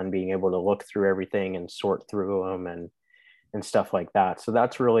much fun being able to look through everything and sort through them and stuff like that. So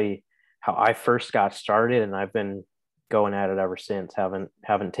that's really how I first got started, and I've been going at it ever since.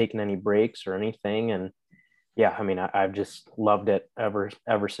 Haven't taken any breaks or anything. And yeah, I mean, I've just loved it ever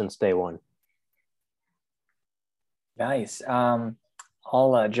since day one. Nice.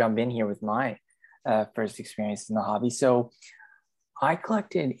 I'll jump in here with my first experience in the hobby. So I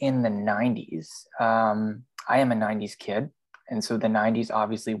collected in the 90s. I am a 90s kid. And so the 90s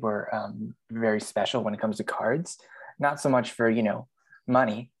obviously were very special when it comes to cards. Not so much for,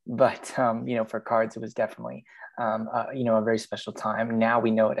 money, but, for cards, it was definitely, a very special time. Now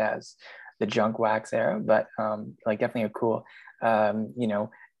we know it as the junk wax era, but definitely a cool,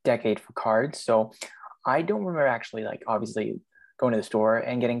 decade for cards. So I don't remember actually obviously going to the store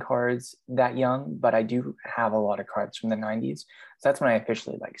and getting cards that young, but I do have a lot of cards from the 90s. So that's when I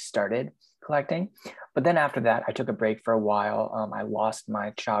officially started collecting. But then after that, I took a break for a while. I lost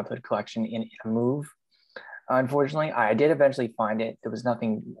my childhood collection in a move. Unfortunately, I did eventually find it. There was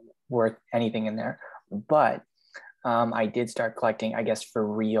nothing worth anything in there, but I did start collecting, I guess, for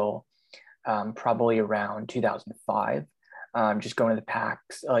real, probably around 2005. Just going to the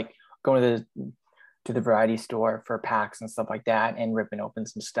packs, going to the variety store for packs and stuff like that, and ripping open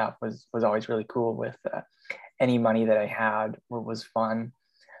some stuff was always really cool. With any money that I had was fun,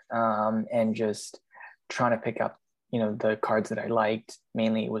 and just trying to pick up, the cards that I liked.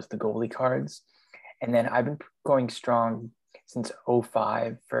 Mainly it was the goalie cards. And then I've been going strong since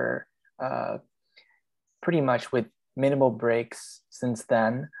 05 for pretty much with minimal breaks since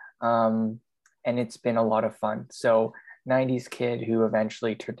then. And it's been a lot of fun. So 90s kid who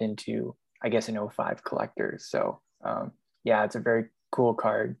eventually turned into, I guess, an 05 collector. So yeah, it's a very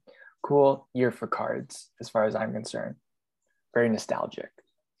cool year for cards as far as I'm concerned. Very nostalgic.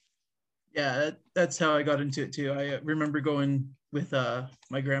 Yeah, that's how I got into it too. I remember going with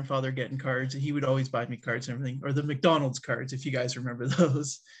my grandfather getting cards. He would always buy me cards and everything, or the McDonald's cards, if you guys remember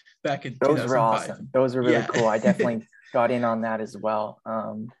those back in 2005. Those were awesome. Those were really cool. I definitely got in on that as well.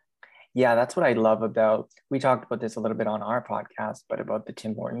 Yeah, that's what I love about, we talked about this a little bit on our podcast, but about the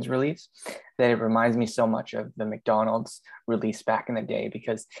Tim Hortons release, that it reminds me so much of the McDonald's release back in the day,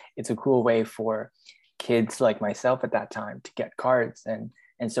 because it's a cool way for kids like myself at that time to get cards.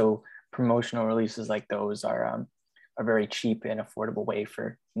 And so promotional releases like those are a very cheap and affordable way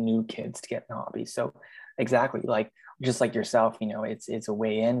for new kids to get in the hobby. So exactly, just like yourself, it's a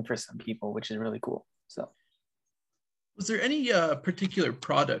way in for some people, which is really cool. So was there any particular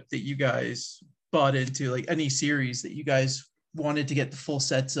product that you guys bought into, any series that you guys wanted to get the full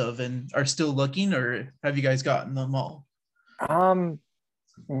sets of and are still looking, or have you guys gotten them all?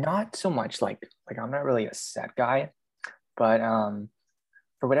 Not so much. I'm not really a set guy, but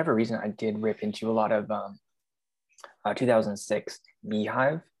for whatever reason, I did rip into a lot of 2006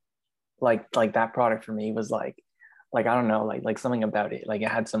 Beehive. Like that product for me was I don't know, something about it. It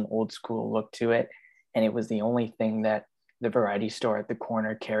had some old school look to it, and it was the only thing that the variety store at the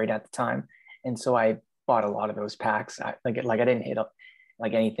corner carried at the time. And so I bought a lot of those packs. I didn't hit up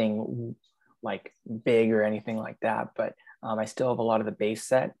anything big or anything like that, but I still have a lot of the base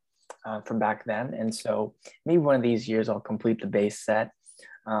set from back then. And so maybe one of these years I'll complete the base set.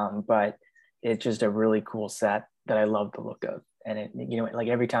 But it's just a really cool set that I love the look of. And it,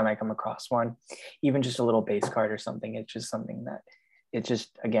 every time I come across one, even just a little base card or something, it's just something that it's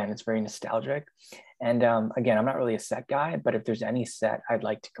just, again, it's very nostalgic. And again, I'm not really a set guy, but if there's any set I'd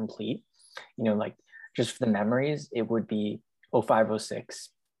like to complete, just for the memories, it would be 0506,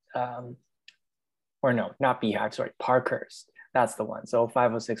 or no, not Beehive, sorry, Parkhurst. That's the one. So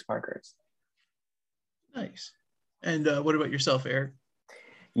 0506 Parkhurst. Nice. And what about yourself, Eric?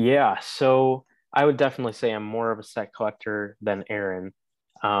 Yeah, so I would definitely say I'm more of a set collector than Aaron.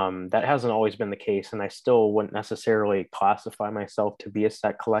 That hasn't always been the case, and I still wouldn't necessarily classify myself to be a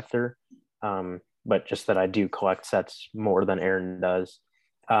set collector, but just that I do collect sets more than Aaron does.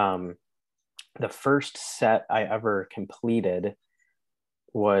 The first set I ever completed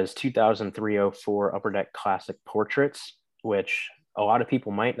was 2003-04 Upper Deck Classic Portraits, which a lot of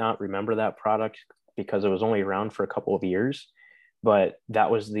people might not remember that product because it was only around for a couple of years. But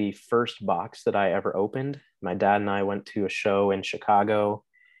that was the first box that I ever opened. My dad and I went to a show in Chicago,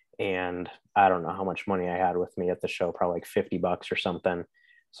 and I don't know how much money I had with me at the show, probably $50 or something.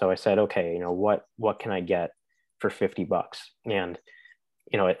 So I said, okay, what can I get for $50? And,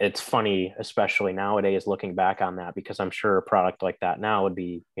 it's funny, especially nowadays, looking back on that, because I'm sure a product like that now would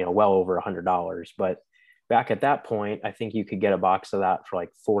be, well over $100. But back at that point, I think you could get a box of that for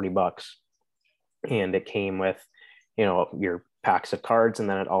 $40. and it came with, you know, your packs of cards, and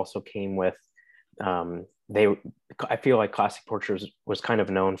then it also came with I feel like Classic Portraits was kind of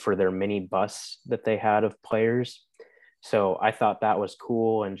known for their mini busts that they had of players. So I thought that was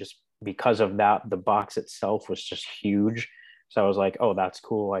cool. And just because of that, the box itself was just huge. So I was like, oh, that's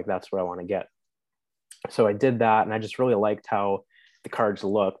cool. Like, that's what I want to get. So I did that, and I just really liked how the cards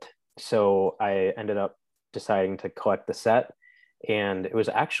looked. So I ended up deciding to collect the set. And it was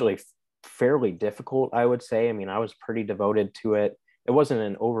actually fairly difficult, I would say. I mean, I was pretty devoted to it. It wasn't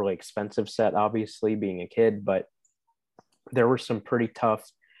an overly expensive set, obviously, being a kid, but there were some pretty tough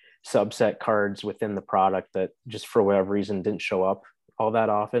subset cards within the product that just for whatever reason didn't show up all that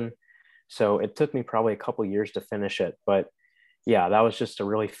often. So it took me probably a couple years to finish it. But yeah, that was just a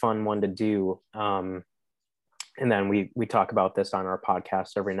really fun one to do. And then we talk about this on our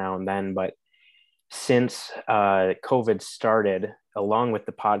podcast every now and then. But since COVID started, along with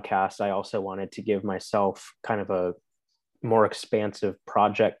the podcast, I also wanted to give myself kind of a more expansive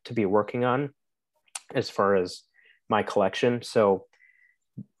project to be working on as far as my collection. So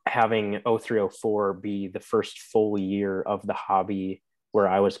having 0304 be the first full year of the hobby where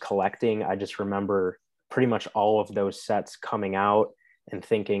I was collecting, I just remember pretty much all of those sets coming out and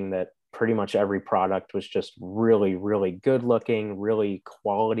thinking that pretty much every product was just really, really good looking, really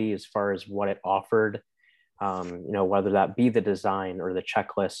quality as far as what it offered. You know, whether that be the design or the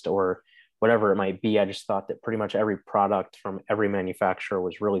checklist or whatever it might be. I just thought that pretty much every product from every manufacturer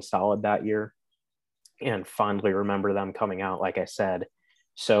was really solid that year, and fondly remember them coming out, like I said.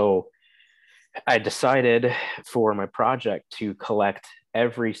 So I decided for my project to collect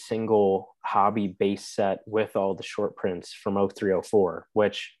every single hobby base set with all the short prints from 0304,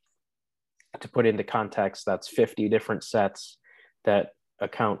 which, to put into context, that's 50 different sets that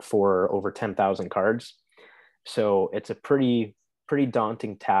account for over 10,000 cards. So it's a pretty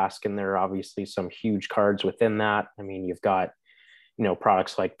daunting task, and there are obviously some huge cards within that. I mean, you've got, you know,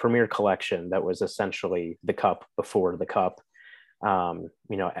 products like Premier Collection, that was essentially the Cup before the Cup. You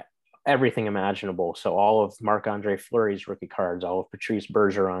know, everything imaginable. So all of Marc-Andre Fleury's rookie cards, all of Patrice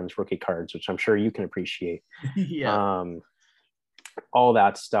Bergeron's rookie cards, which I'm sure you can appreciate. Yeah. All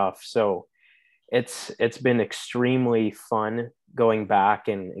that stuff. So it's been extremely fun going back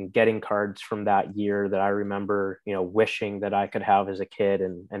and getting cards from that year that I remember, you know, wishing that I could have as a kid,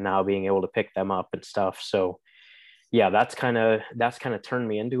 and now being able to pick them up and stuff. So yeah, that's kind of turned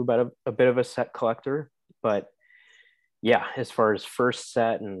me into about a bit of a set collector. But yeah, as far as first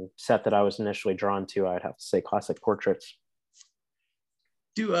set and set that I was initially drawn to, I'd have to say Classic Portraits.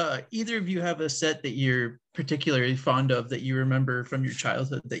 Do either of you have a set that you're particularly fond of that you remember from your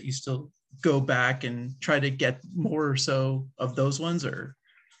childhood that you still go back and try to get more or so of those ones? Or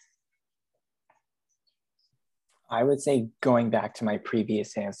I would say, going back to my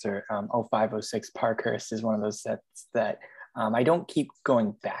previous answer, 0506 Parkhurst is one of those sets that I don't keep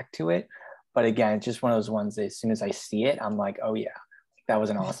going back to it. But again, it's just one of those ones that as soon as I see it, I'm like, oh yeah, that was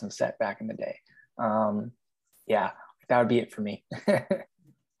an awesome set back in the day. Yeah, that would be it for me.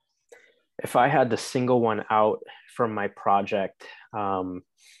 If I had to single one out from my project,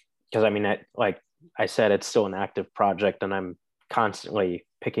 because I mean, like I said, it's still an active project, and I'm constantly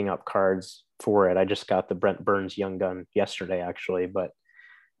picking up cards for it. I just got the Brent Burns Young Gun yesterday, actually, but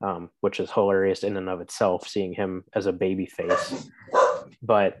which is hilarious in and of itself, seeing him as a baby face.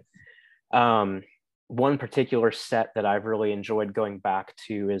 But one particular set that I've really enjoyed going back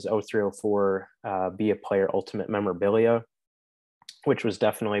to is 0304 Be a Player Ultimate Memorabilia, which was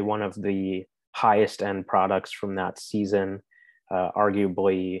definitely one of the highest end products from that season,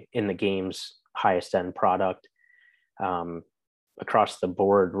 arguably in the game's highest end product across the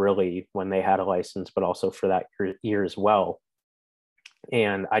board, really, when they had a license, but also for that year as well.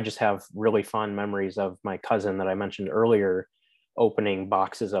 And I just have really fond memories of my cousin that I mentioned earlier opening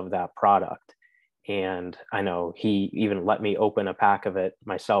boxes of that product. And I know he even let me open a pack of it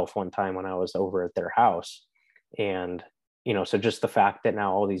myself one time when I was over at their house. And, you know, so just the fact that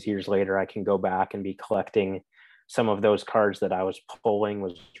now all these years later, I can go back and be collecting some of those cards that I was pulling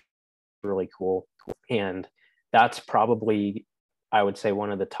was really cool. And that's probably, I would say,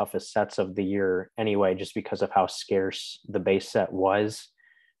 one of the toughest sets of the year anyway, just because of how scarce the base set was.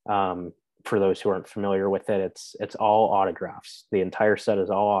 For those who aren't familiar with it, it's all autographs. The entire set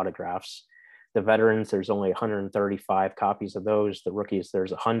is all autographs. The veterans, there's only 135 copies of those. The rookies, there's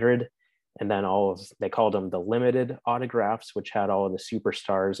 100. And then they called them the limited autographs, which had all of the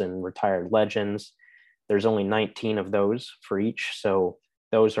superstars and retired legends. There's only 19 of those for each. So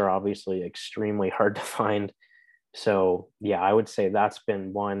those are obviously extremely hard to find. So yeah, I would say that's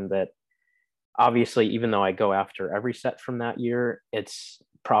been one that obviously, even though I go after every set from that year, it's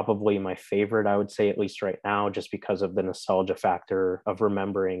probably my favorite, I would say, at least right now, just because of the nostalgia factor of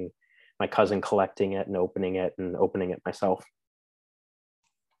remembering my cousin collecting it and opening it myself.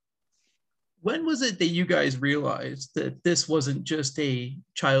 When was it that you guys realized that this wasn't just a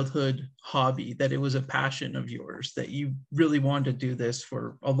childhood hobby, that it was a passion of yours, that you really wanted to do this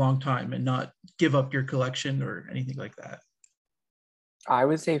for a long time and not give up your collection or anything like that? I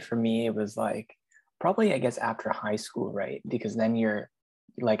would say for me, it was like probably, I guess, after high school, right? Because then you're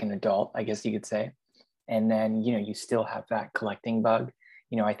like an adult, I guess you could say. And then, you still have that collecting bug.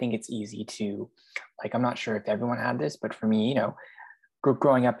 I think it's easy to, like, I'm not sure if everyone had this, but for me,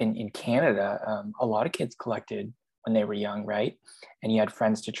 growing up in Canada, a lot of kids collected when they were young, right? And you had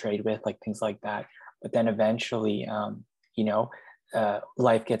friends to trade with, like things like that. But then eventually,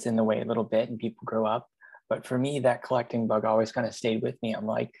 life gets in the way a little bit and people grow up. But for me, that collecting bug always kind of stayed with me. I'm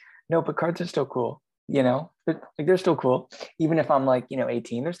like, no, but cards are still cool, they're still cool. Even if I'm like,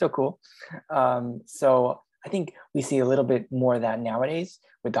 18, they're still cool. So I think we see a little bit more of that nowadays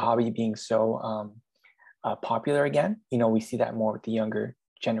with the hobby being so popular again. We see that more with the younger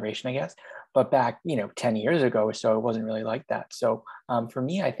generation, I guess. But back, 10 years ago or so, it wasn't really like that. So for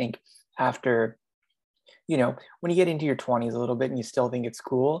me, I think after, when you get into your 20s a little bit and you still think it's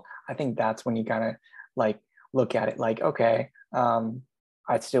cool, I think that's when you kind of like look at it like, okay,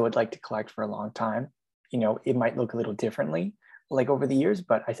 I still would like to collect for a long time. It might look a little differently like over the years,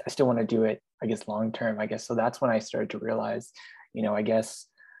 but I still want to do it, I guess, long term, I guess. So that's when I started to realize, I guess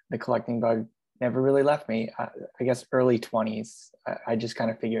the collecting bug never really left me. I guess early 20s, I just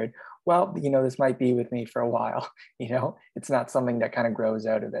kind of figured, well, this might be with me for a while. It's not something that kind of grows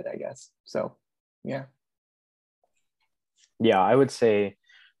out of it, I guess. So, yeah. Yeah, I would say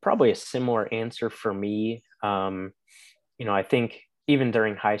probably a similar answer for me. I think even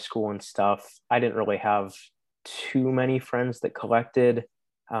during high school and stuff, I didn't really have too many friends that collected.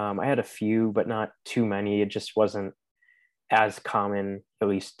 I had a few, but not too many. It just wasn't as common, at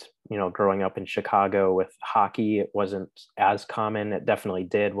least, growing up in Chicago with hockey, it wasn't as common. It definitely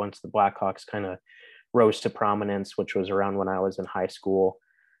did once the Blackhawks kind of rose to prominence, which was around when I was in high school.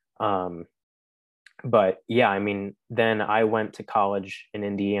 But yeah, I mean, then I went to college in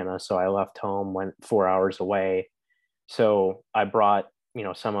Indiana. So I left home, went 4 hours away. So I brought,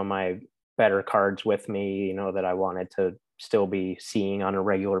 some of my better cards with me, that I wanted to still be seeing on a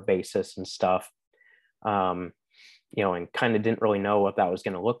regular basis and stuff. And kind of didn't really know what that was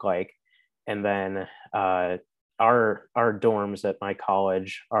going to look like. And then our dorms at my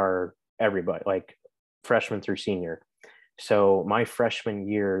college are everybody, like freshman through senior. So my freshman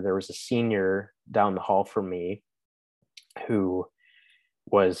year, there was a senior down the hall from me who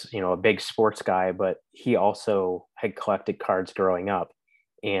was, a big sports guy, but he also had collected cards growing up,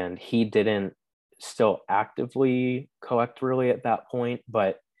 and he didn't still actively collect really at that point,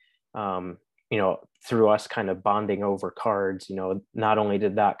 but through us kind of bonding over cards, not only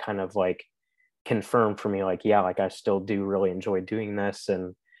did that kind of like confirm for me, like, yeah, like I still do really enjoy doing this.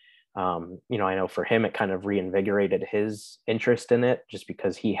 And, I know for him, it kind of reinvigorated his interest in it just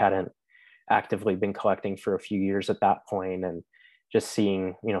because he hadn't actively been collecting for a few years at that point. And just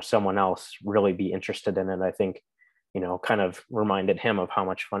seeing, someone else really be interested in it, I think, kind of reminded him of how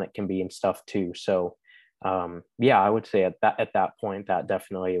much fun it can be and stuff too. So, yeah, I would say at that point, that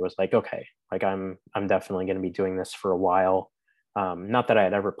definitely was like, okay, like I'm definitely going to be doing this for a while. Not that I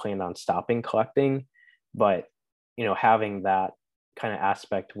had ever planned on stopping collecting, but, having that kind of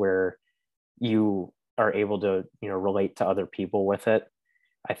aspect where you are able to, relate to other people with it,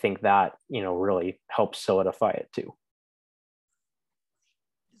 I think that, really helps solidify it too.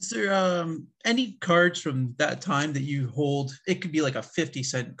 Is there any cards from that time that you hold? It could be like a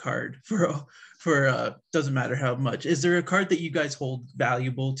 50-cent card for doesn't matter how much. Is there a card that you guys hold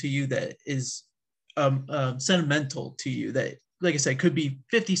valuable to you that is sentimental to you that, like I said, could be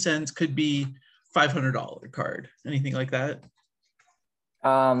 50 cents, could be $500 card, anything like that?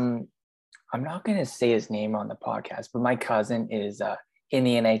 I'm not going to say his name on the podcast, but my cousin is in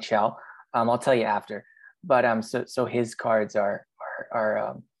the NHL. I'll tell you after. But so his cards are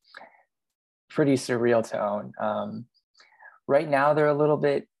pretty surreal to own. Right now, they're a little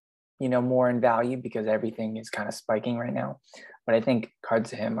bit, more in value because everything is kind of spiking right now. But I think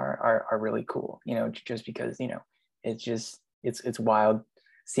cards to him are really cool, just because, it's wild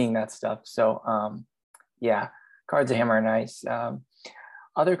seeing that stuff. So, yeah, cards to him are nice.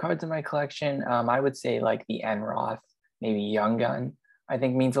 Other cards in my collection, I would say like the Enroth, maybe Young Gun, I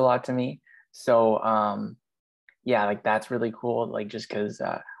think means a lot to me. So, yeah, like that's really cool. Like just because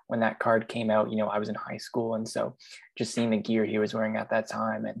when that card came out, I was in high school, and so just seeing the gear he was wearing at that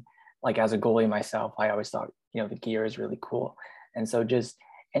time and like as a goalie myself, I always thought, the gear is really cool. And so just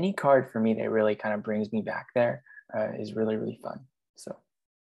any card for me that really kind of brings me back there is really, really fun. So.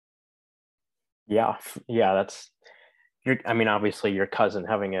 Yeah. Obviously your cousin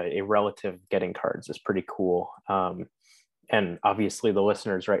having a relative getting cards is pretty cool. And obviously the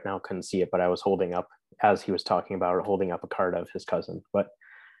listeners right now couldn't see it, but I was holding up, as he was talking about it, holding up a card of his cousin. But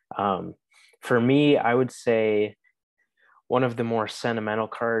for me, I would say one of the more sentimental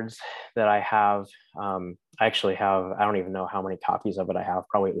cards that I have, I actually have, I don't even know how many copies of it I have,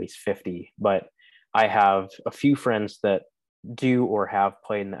 probably at least 50, but I have a few friends that do or have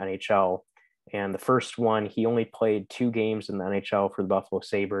played in the NHL. And the first one, he only played 2 games in the NHL for the Buffalo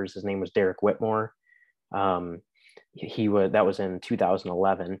Sabres. His name was Derek Whitmore. That was in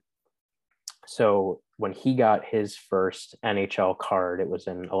 2011. So when he got his first NHL card, it was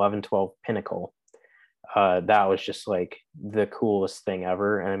an 11-12 Pinnacle. That was just like the coolest thing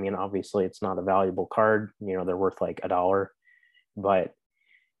ever. And I mean, obviously it's not a valuable card, they're worth like $1, but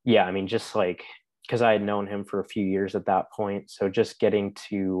yeah, I mean, just like, because I had known him for a few years at that point. So just getting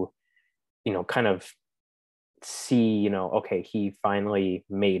to, kind of see, okay, he finally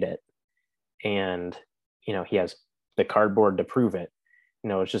made it. And, he has the cardboard to prove it.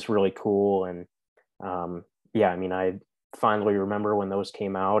 It's just really cool. And yeah, I mean, I finally remember when those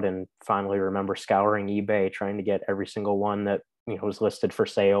came out, and finally remember scouring eBay, trying to get every single one that, was listed for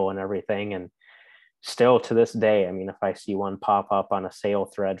sale and everything. And still to this day, I mean, if I see one pop up on a sale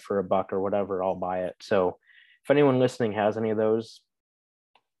thread for $1 or whatever, I'll buy it. So if anyone listening has any of those,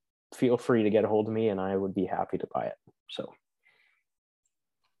 feel free to get a hold of me and I would be happy to buy it. So.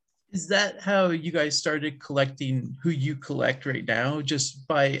 Is that how you guys started collecting who you collect right now, just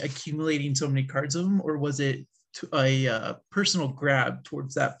by accumulating so many cards of them, or was it a personal grab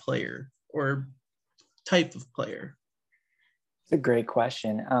towards that player or type of player? It's a great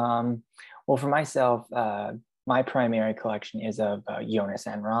question. Well, for myself, my primary collection is of Jonas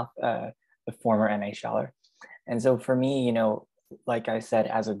Enroth, the former NHLer. And so for me, like I said,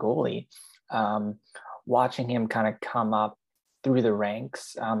 as a goalie, watching him kind of come up through the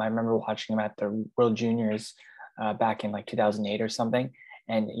ranks. I remember watching him at the World Juniors back in like 2008 or something,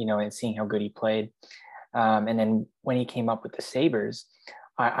 and and seeing how good he played. And then when he came up with the Sabres,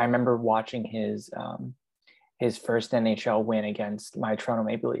 I remember watching his first NHL win against my Toronto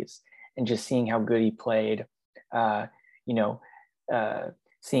Maple Leafs, and just seeing how good he played.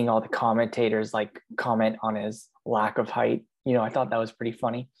 Seeing all the commentators like comment on his lack of height. I thought that was pretty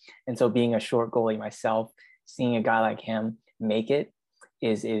funny. And so being a short goalie myself, seeing a guy like him make it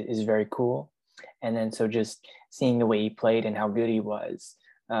is very cool. And then so just seeing the way he played and how good he was,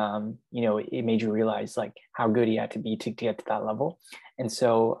 it made you realize like how good he had to be to get to that level. And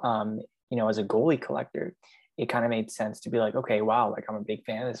so as a goalie collector, it kind of made sense to be like, okay, wow, like I'm a big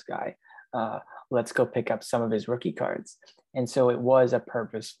fan of this guy. Let's go pick up some of his rookie cards. And so it was a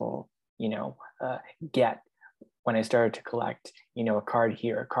purposeful get when I started to collect a card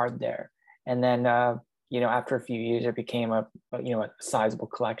here, a card there. And then after a few years, it became a sizable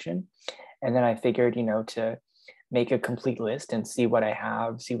collection. And then I figured, to make a complete list and see what I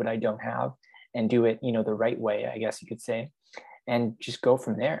have, see what I don't have, and do it, the right way, I guess you could say, and just go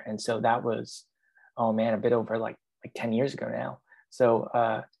from there. And so that was, oh man, a bit over like 10 years ago now.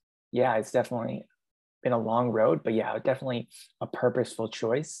 So yeah, it's definitely been a long road, but yeah, definitely a purposeful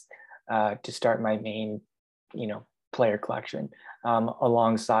choice to start my main, player collection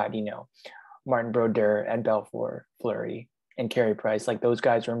alongside, Martin Brodeur, Ed Belfour, Fleury, and Carey Price. Like those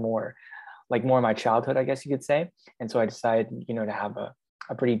guys were more my childhood, I guess you could say. And so I decided, to have a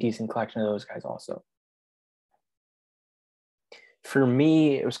pretty decent collection of those guys also. For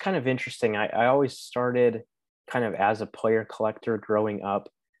me, it was kind of interesting. I always started kind of as a player collector growing up.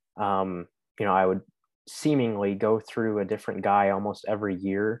 I would seemingly go through a different guy almost every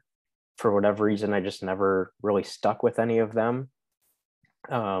year. For whatever reason, I just never really stuck with any of them.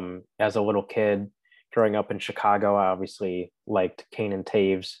 As a little kid growing up in Chicago, I obviously liked Kane and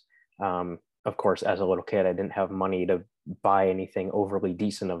Taves. Of course, as a little kid, I didn't have money to buy anything overly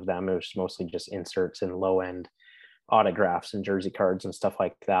decent of them. It was mostly just inserts and low-end autographs and jersey cards and stuff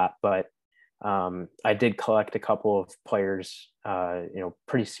like that. But I did collect a couple of players,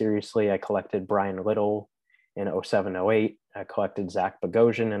 pretty seriously. I collected Brian Little in 07-08. I collected Zach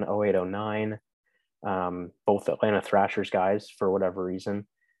Bogosian in 08-09. Both Atlanta Thrashers guys for whatever reason.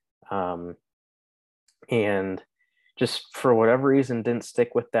 And just for whatever reason, didn't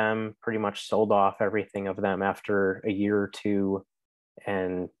stick with them, pretty much sold off everything of them after a year or two,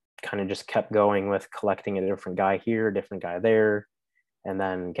 and kind of just kept going with collecting a different guy here, a different guy there, and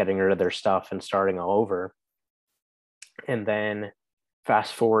then getting rid of their stuff and starting all over. And then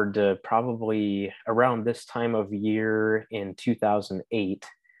fast forward to probably around this time of year in 2008,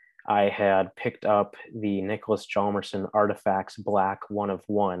 I had picked up the Nicholas Hjalmarsson Artifacts Black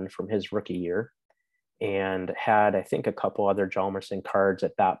 1/1 from his rookie year, and had, I think, a couple other Hjalmarsson cards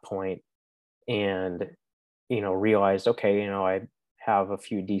at that point, and realized, okay, I have a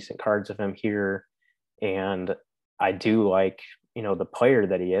few decent cards of him here, and I do like the player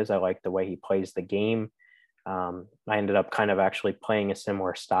that he is. I like the way he plays the game. I ended up kind of actually playing a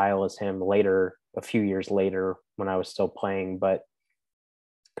similar style as him later, a few years later, when I was still playing, but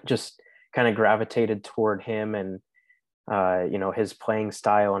just kind of gravitated toward him, and his playing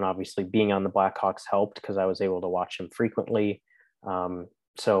style, and obviously being on the Blackhawks helped because I was able to watch him frequently.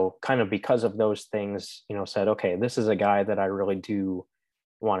 So kind of because of those things, said, okay, this is a guy that I really do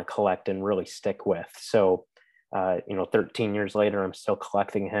want to collect and really stick with. So 13 years later, I'm still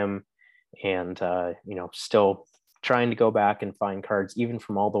collecting him, and still trying to go back and find cards even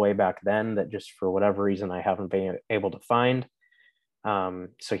from all the way back then that just for whatever reason I haven't been able to find.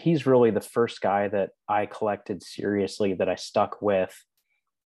 So he's really the first guy that I collected seriously, that I stuck with.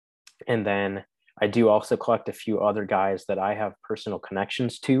 And then I do also collect a few other guys that I have personal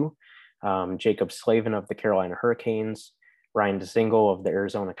connections to. Jacob Slavin of the Carolina Hurricanes, Ryan Dzingel of the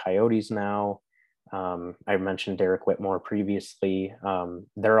Arizona Coyotes now. I mentioned Derek Whitmore previously.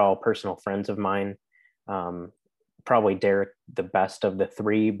 They're all personal friends of mine. Probably Derek the best of the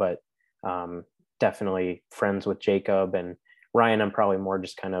three, but definitely friends with Jacob. And Ryan, I'm probably more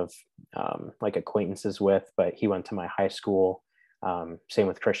just kind of like acquaintances with, but he went to my high school. Same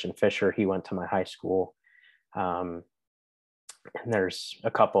with Christian Fisher. He went to my high school. And there's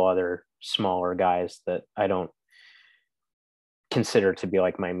a couple other smaller guys that I don't consider to be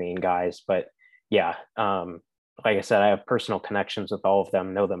like my main guys, but yeah, like I said, I have personal connections with all of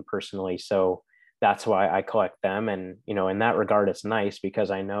them, know them personally. So that's why I collect them. And, in that regard, it's nice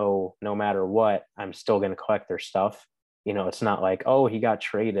because I know no matter what, I'm still going to collect their stuff. It's not like, oh, he got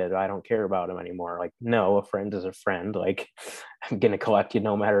traded, I don't care about him anymore. Like, no, a friend is a friend. Like, I'm going to collect you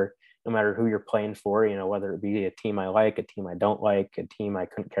no matter who you're playing for, whether it be a team I like, a team I don't like, a team I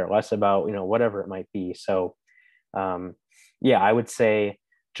couldn't care less about, whatever it might be. So, yeah, I would say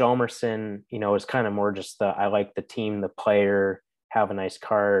Hjalmarsson, is kind of more just I like the team, the player, have a nice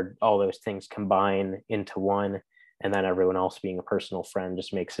card, all those things combine into one. And then everyone else being a personal friend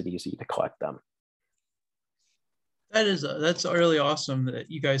just makes it easy to collect them. That's really awesome that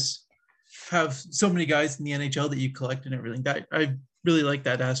you guys have so many guys in the NHL that you collect and everything. That I really like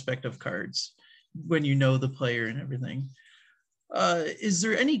that aspect of cards when you know the player and everything. Is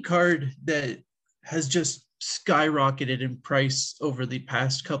there any card that has just skyrocketed in price over the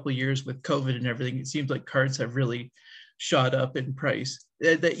past couple of years with COVID and everything? It seems like cards have really shot up in price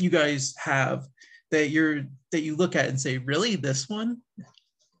that you guys have that you look at and say, really, this one?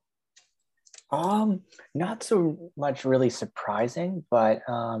 Not so much really surprising, but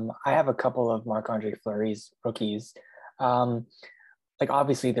I have a couple of Marc-Andre Fleury's rookies. Like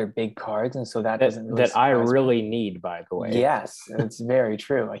obviously they're big cards, and so that doesn't really that I really need, by the way. Yes, it's very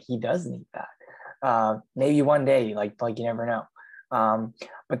true. Like he does need that. Maybe one day, like you never know.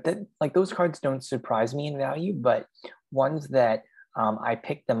 But like those cards don't surprise me in value, but ones that I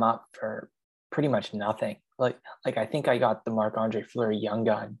picked them up for pretty much nothing. Like I think I got the Marc-Andre Fleury Young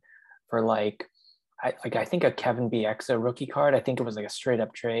Gun for I think a Kevin Bieksa rookie card. I think it was like a straight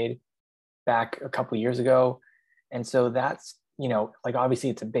up trade back a couple years ago. And so that's, like obviously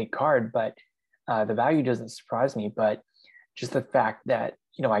it's a big card, but the value doesn't surprise me. But just the fact that,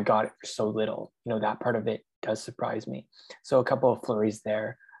 I got it for so little, that part of it does surprise me. So a couple of Flurries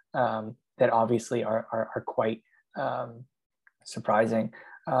there that obviously are quite surprising.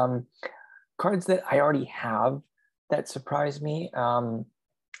 Cards that I already have that surprise me.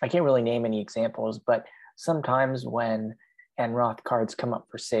 I can't really name any examples, but sometimes when Enroth cards come up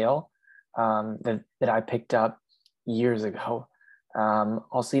for sale that I picked up years ago,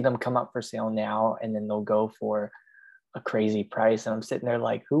 I'll see them come up for sale now, and then they'll go for a crazy price. And I'm sitting there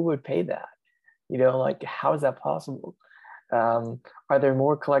like, who would pay that? Like, how is that possible? Are there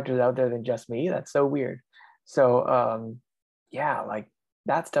more collectors out there than just me? That's so weird. So yeah, like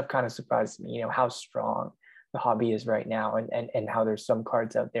that stuff kind of surprised me, how strong the hobby is right now, and how there's some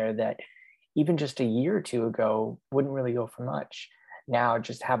cards out there that even just a year or two ago wouldn't really go for much. Now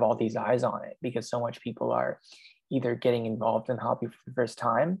just have all these eyes on it because so much people are either getting involved in hobby for the first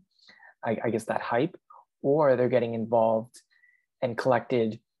time, I guess that hype, or they're getting involved and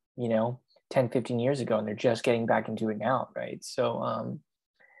collected, 10, 15 years ago, and they're just getting back into it now, right? So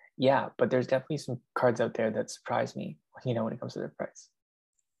yeah, but there's definitely some cards out there that surprise me, when it comes to their price.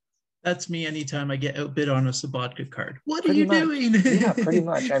 That's me anytime I get outbid on a Sabatka card. What Pretty are you much. doing? Yeah, pretty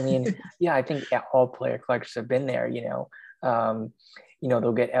much. I mean, yeah, I think all player collectors have been there, they'll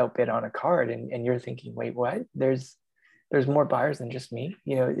get outbid on a card and you're thinking, wait, what? There's more buyers than just me.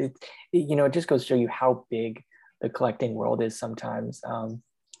 It just goes to show you how big the collecting world is sometimes.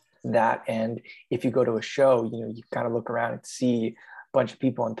 That, and if you go to a show, you kind of look around and see a bunch of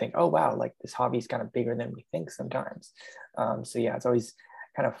people and think, oh wow, like this hobby is kind of bigger than we think sometimes. So yeah, it's always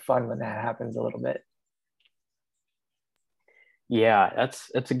kind of fun when that happens a little bit. Yeah,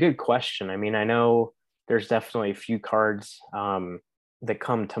 that's a good question. I mean, I know there's definitely a few cards that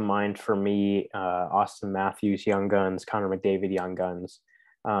come to mind for me. Austin Matthews Young Guns, Connor McDavid Young Guns.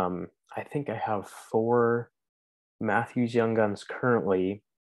 I think I have 4 Matthews Young Guns currently,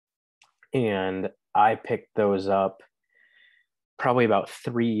 and I picked those up probably about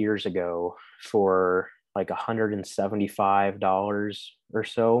 3 years ago for like $175 or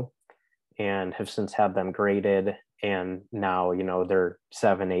so, and have since had them graded, and now they're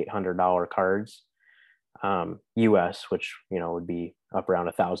 $700-800 cards, US, which would be up around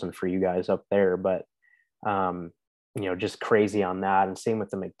 1,000 for you guys up there, but just crazy on that. And same with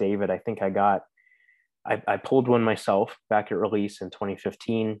the McDavid. I think I pulled one myself back at release in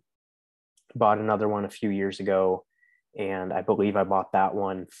 2015, bought another one a few years ago, and I believe I bought that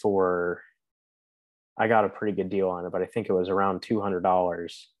one I got a pretty good deal on it, but I think it was around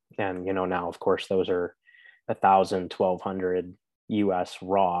 $200. And now of course those are 1,000-1,200 US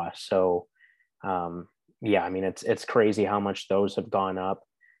raw. So yeah, I mean it's crazy how much those have gone up.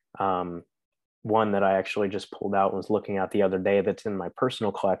 One that I actually just pulled out and was looking at the other day that's in my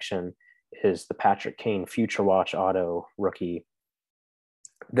personal collection is the Patrick Kane Future Watch Auto rookie.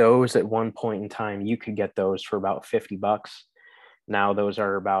 Those at one point in time, you could get those for about $50. Now those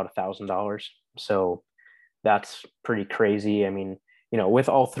are about $1,000. So that's pretty crazy. I mean, with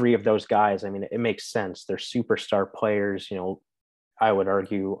all 3 of those guys, I mean, it makes sense. They're superstar players. I would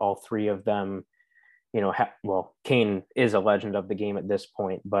argue all 3 of them, Kane is a legend of the game at this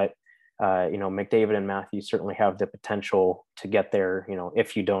point, but McDavid and Matthews certainly have the potential to get there.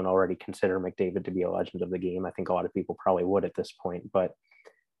 If you don't already consider McDavid to be a legend of the game, I think a lot of people probably would at this point. But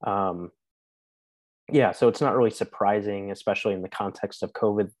yeah, so it's not really surprising, especially in the context of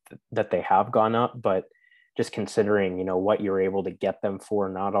COVID, that they have gone up. But just considering, what you were able to get them for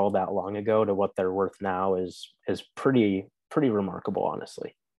not all that long ago to what they're worth now is pretty remarkable,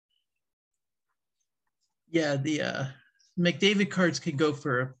 honestly. Yeah, the McDavid cards can go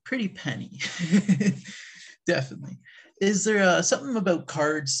for a pretty penny. Definitely. Is there something about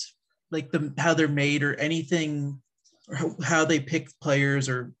cards, like how they're made or anything, or how they pick players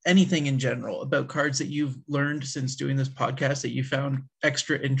or anything in general about cards that you've learned since doing this podcast that you found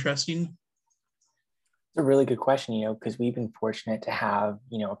extra interesting? It's a really good question, because we've been fortunate to have,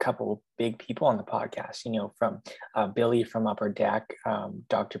 a couple big people on the podcast, from Billy from Upper Deck,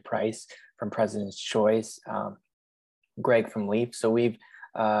 Dr. Price from President's Choice, Greg from Leaf. So we've,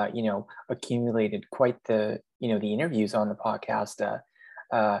 accumulated quite the interviews on the podcast.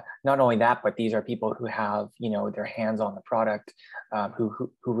 Not only that, but these are people who have, their hands on the product,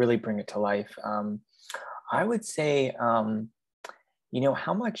 who really bring it to life. I would say,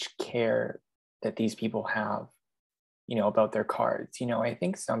 how much care that these people have, about their cards. I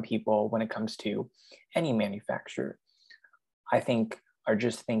think some people, when it comes to any manufacturer, I think are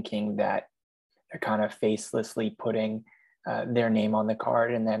just thinking that they're kind of facelessly putting their name on the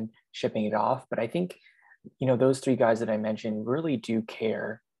card and then shipping it off. But I think, those 3 guys that I mentioned really do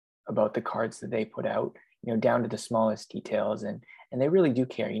care about the cards that they put out, down to the smallest details. And they really do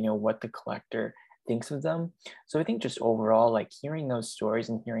care, what the collector thinks of them. So I think just overall, like hearing those stories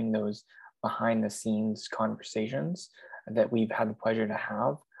and hearing those behind the scenes conversations that we've had the pleasure to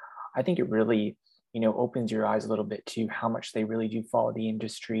have, I think it really, opens your eyes a little bit to how much they really do follow the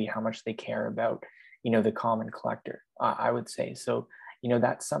industry, how much they care about, the common collector, I would say. So,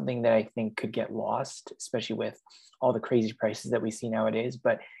 that's something that I think could get lost, especially with all the crazy prices that we see nowadays.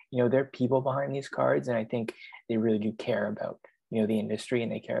 But, there are people behind these cards, and I think they really do care about, the industry,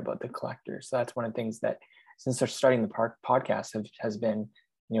 and they care about the collectors. So that's one of the things that, since they're starting the podcast, has been,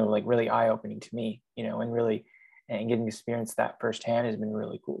 like really eye-opening to me, and really, and getting to experience that firsthand has been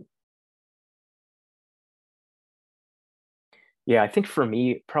really cool. Yeah, I think for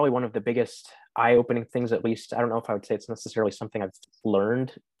me, probably one of the biggest eye-opening things, at least, I don't know if I would say it's necessarily something I've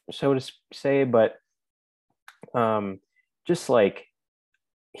learned, so to say, but just like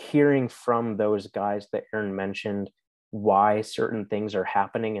hearing from those guys that Aaron mentioned, why certain things are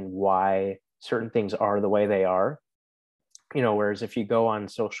happening and why certain things are the way they are. Whereas if you go on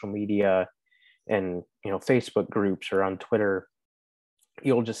social media and, Facebook groups or on Twitter,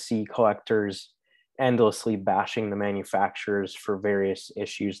 you'll just see collectors endlessly bashing the manufacturers for various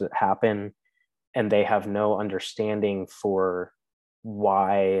issues that happen, and they have no understanding for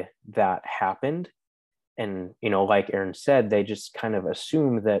why that happened. And, you know, like Aaron said, they just kind of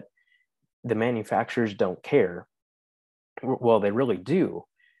assume that the manufacturers don't care. Well, they really do.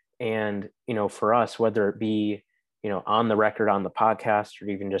 And, you know, for us, whether it be, you know, on the record, on the podcast, or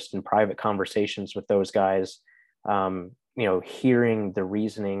even just in private conversations with those guys, you know, hearing the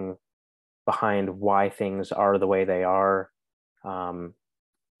reasoning behind why things are the way they are,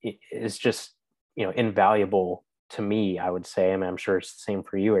 it is just, you know, invaluable to me, I would say. I mean, I'm sure it's the same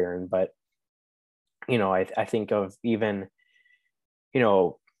for you, Aaron, but, you know, I think of even, you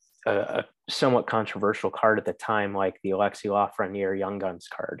know, a somewhat controversial card at the time, like the Alexi Lafreniere Young Guns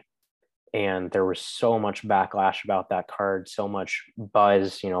card. And there was so much backlash about that card, so much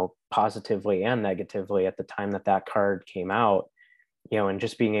buzz, you know, positively and negatively at the time that that card came out, you know, and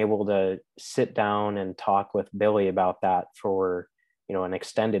just being able to sit down and talk with Billy about that for, you know, an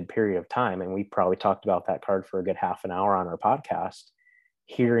extended period of time. And we probably talked about that card for a good half an hour on our podcast,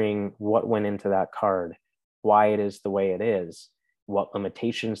 hearing what went into that card, why it is the way it is, what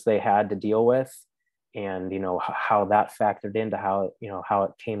limitations they had to deal with, and, you know, how that factored into how, you know, how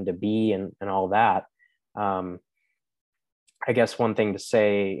it came to be, and all that. I guess one thing to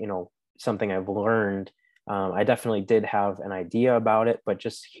say, you know, something I've learned, I definitely did have an idea about it, but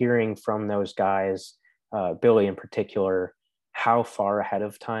just hearing from those guys, Billy in particular, how far ahead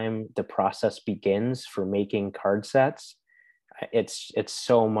of time the process begins for making card sets, it's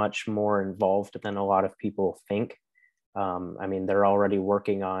so much more involved than a lot of people think. I mean, they're already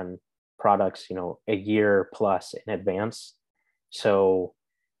working on products, you know, a year plus in advance. So,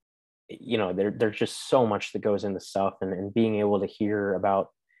 you know, there's just so much that goes into stuff, and being able to hear about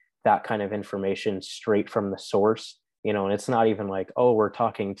that kind of information straight from the source, you know, and it's not even like, oh, we're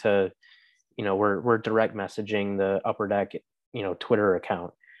talking to, you know, we're direct messaging the Upper Deck, you know, Twitter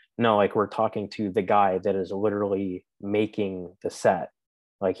account. No, like, we're talking to the guy that is literally making the set.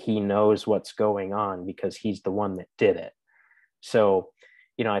 Like, he knows what's going on because he's the one that did it. So,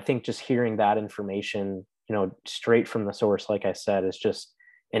 you know, I think just hearing that information, you know, straight from the source, like I said, is just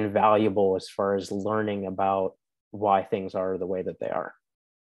invaluable as far as learning about why things are the way that they are.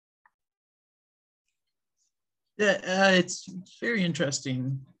 Yeah, it's very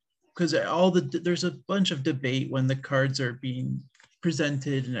interesting because there's a bunch of debate when the cards are being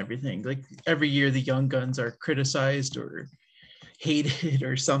presented and everything. Like, every year the Young Guns are criticized or hated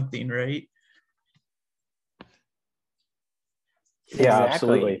or something, right? Yeah, Exactly.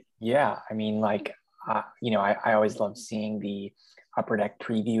 absolutely. Yeah, I mean, like, you know, I always love seeing the Upper Deck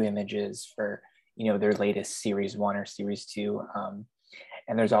preview images for, you know, their latest Series 1 or Series 2.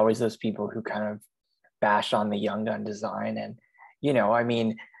 And there's always those people who kind of bash on the Young Gun design. And, you know, I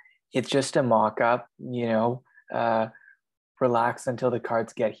mean, it's just a mock-up, you know, relax until the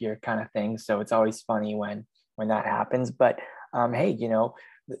cards get here kind of thing. So it's always funny when that happens. But hey, you know,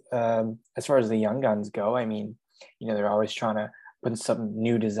 as far as the Young Guns go, I mean, you know, they're always trying to put some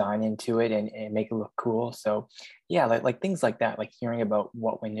new design into it and make it look cool. So yeah, like things like that, like hearing about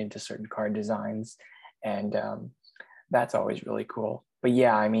what went into certain card designs, and that's always really cool. But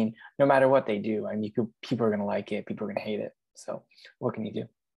yeah, I mean, no matter what they do, I mean, people are going to like it, people are going to hate it. So what can you do?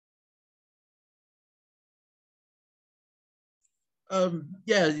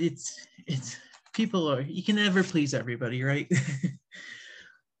 Yeah, it's people are, you can never please everybody, right?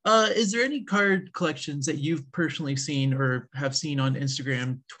 Is there any card collections that you've personally seen or have seen on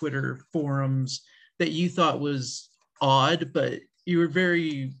Instagram, Twitter, forums that you thought was odd, but you were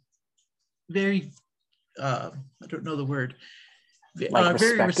very, very, I don't know the word, Like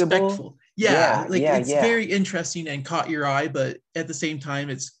very respectful? Yeah, like it's yeah. very interesting and caught your eye, but at the same time,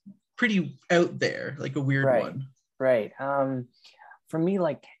 it's pretty out there, like a weird one. Right. For me,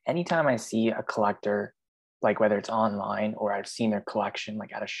 like, anytime I see a collector, like whether it's online or I've seen their collection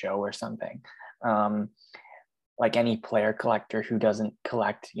like at a show or something, like any player collector who doesn't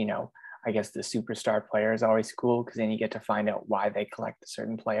collect, you know, I guess the superstar player is always cool, because then you get to find out why they collect a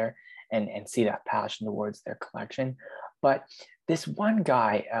certain player and see that passion towards their collection. But this one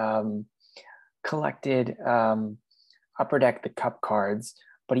guy collected Upper Deck the Cup cards,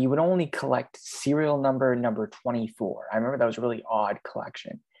 but he would only collect serial number 24. I remember that was a really odd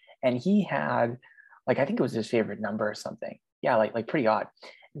collection. And he had, like, I think it was his favorite number or something. Yeah, like pretty odd.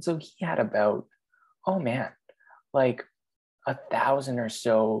 And so he had about, oh man, like 1,000 or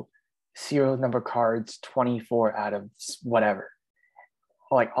so serial number cards, 24 out of whatever,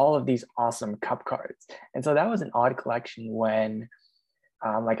 like all of these awesome cup cards. And so that was an odd collection when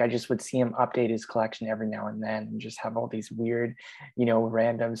Like I just would see him update his collection every now and then and just have all these weird,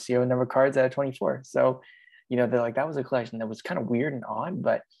 random serial number cards out of 24. So, they're like, that was a collection that was kind of weird and odd,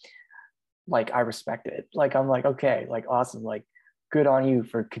 but like I respect it. Like I'm like, okay, like awesome, like good on you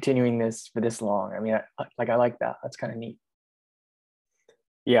for continuing this for this long. I mean, I like that. That's kind of neat.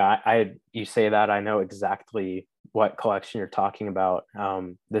 Yeah, you say that, I know exactly what collection you're talking about.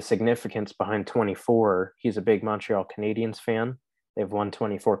 The significance behind 24, he's a big Montreal Canadiens fan. They've won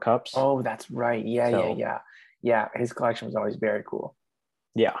 24 cups. Oh, that's right. Yeah. Yeah, his collection was always very cool.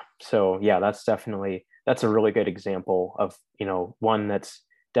 Yeah. So yeah, that's a really good example of, one that's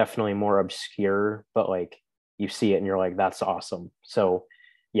definitely more obscure, but like you see it and you're like, that's awesome. So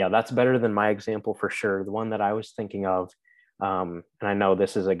yeah, that's better than my example for sure. The one that I was thinking of, and I know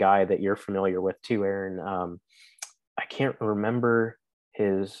this is a guy that you're familiar with too, Aaron. I can't remember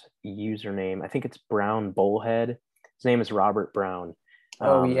his username. I think it's Brown Bullhead. His name is Robert Brown.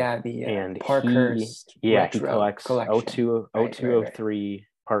 And Parkhurst. He collects 0203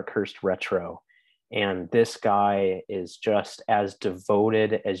 Parkhurst Retro. And this guy is just as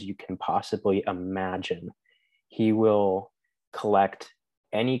devoted as you can possibly imagine. He will collect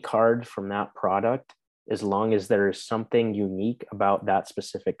any card from that product as long as there is something unique about that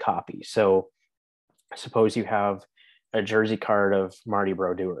specific copy. So suppose you have a jersey card of Marty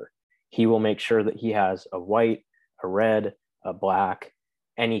Brodeur. He will make sure that he has a white, a red, a black,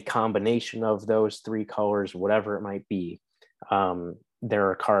 any combination of those three colors, whatever it might be.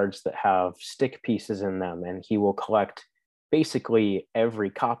 There are cards that have stick pieces in them, and he will collect basically every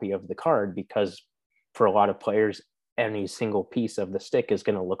copy of the card because for a lot of players, any single piece of the stick is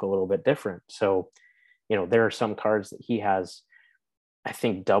going to look a little bit different. So, there are some cards that he has, I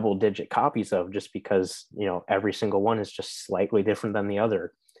think, double-digit copies of just because, every single one is just slightly different than the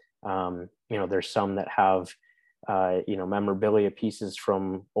other. There's some that have memorabilia pieces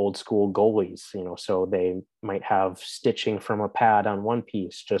from old school goalies, so they might have stitching from a pad on one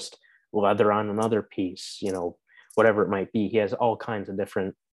piece, just leather on another piece, whatever it might be. He has all kinds of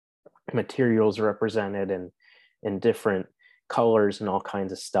different materials represented and in different colors and all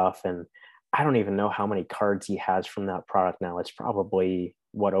kinds of stuff. And I don't even know how many cards he has from that product now. It's probably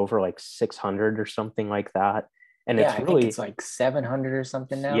over like 600 or something like that. And I think it's like 700 or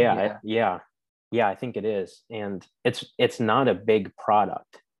something now. Yeah, I think it is. And it's not a big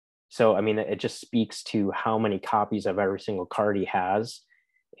product. So, I mean, it just speaks to how many copies of every single card he has.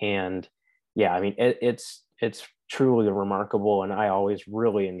 And yeah, I mean, it's truly remarkable. And I always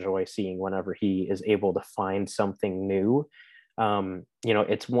really enjoy seeing whenever he is able to find something new.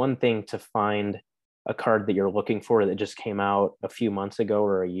 It's one thing to find a card that you're looking for that just came out a few months ago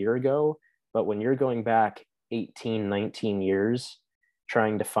or a year ago. But when you're going back 18, 19 years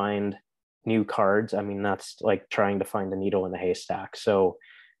trying to find new cards, I mean, that's like trying to find a needle in a haystack. So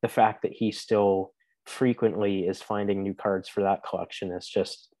the fact that he still frequently is finding new cards for that collection is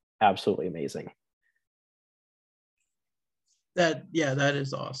just absolutely amazing. That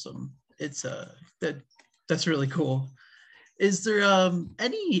is awesome. It's that's really cool. Is there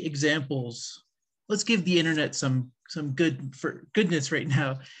any examples? Let's give the internet some goodness right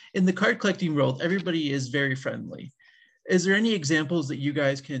now. In the card collecting world, everybody is very friendly. Is there any examples that you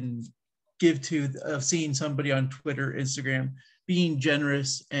guys can give of seeing somebody on Twitter, Instagram, being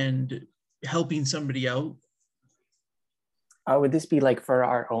generous and helping somebody out? Would this be like for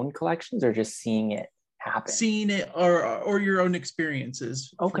our own collections or just seeing it happen? Seeing it or your own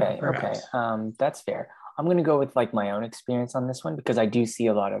experiences. Okay. That's fair. I'm going to go with like my own experience on this one because I do see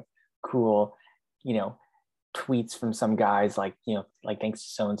a lot of cool, tweets from some guys like thanks to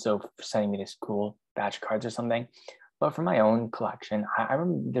so-and-so for sending me this cool batch of cards or something. But for my own collection, I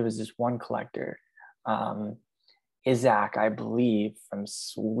remember there was this one collector, Isaac, I believe, from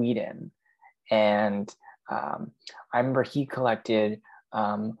Sweden. And I remember he collected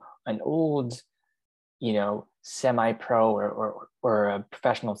an old, semi-pro or a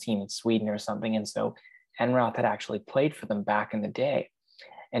professional team in Sweden or something. And so Enroth had actually played for them back in the day.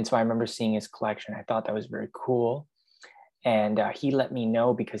 And so I remember seeing his collection. I thought that was very cool. And he let me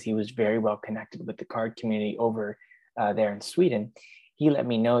know because he was very well connected with the card community over there in Sweden. He let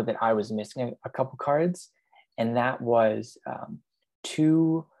me know that I was missing a couple cards. And that was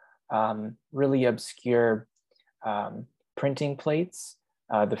two really obscure printing plates,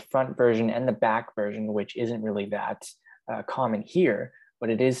 the front version and the back version, which isn't really that common here, but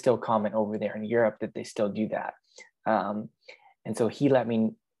it is still common over there in Europe that they still do that. And so he let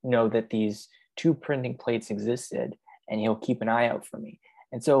me know that these two printing plates existed and he'll keep an eye out for me.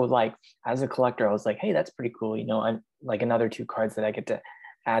 And so like, as a collector, I was like, hey, that's pretty cool. I'm like another two cards that I get to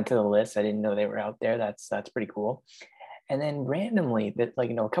add to the list. I didn't know they were out there. That's pretty cool. And then randomly, that like,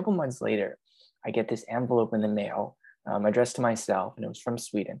 a couple months later, I get this envelope in the mail, addressed to myself, and it was from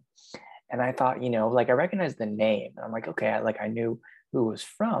Sweden. And I thought, like I recognized the name, and I'm like, okay, I knew who it was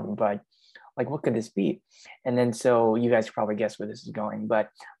from, but like, what could this be? And then so you guys probably guess where this is going, but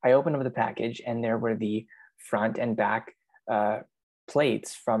I opened up the package, and there were the front and back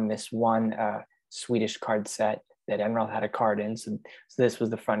plates from this one Swedish card set that Emerald had a card in. So this was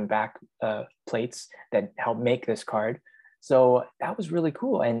the front and back plates that helped make this card. So that was really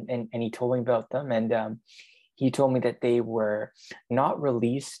cool. And he told me about them. And he told me that they were not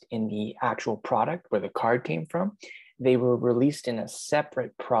released in the actual product where the card came from. They were released in a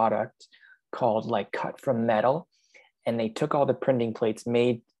separate product called like Cut from Metal. And they took all the printing plates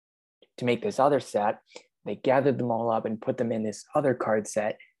made to make this other set. They gathered them all up and put them in this other card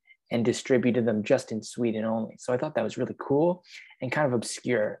set and distributed them just in Sweden only. So I thought that was really cool and kind of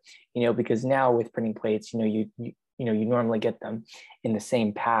obscure, because now with printing plates, you normally get them in the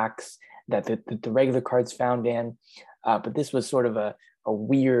same packs that the regular cards found in. But this was sort of a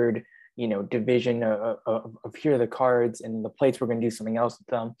weird, division of here are the cards, and the plates were going to do something else with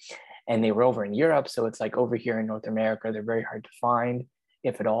them. And they were over in Europe. So it's like over here in North America, they're very hard to find,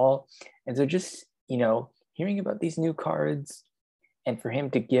 if at all. And so just, hearing about these new cards and for him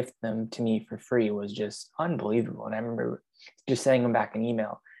to gift them to me for free was just unbelievable. And I remember just sending him back an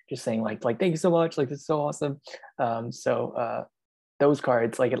email, just saying like, thank you so much. Like, this is so awesome. So those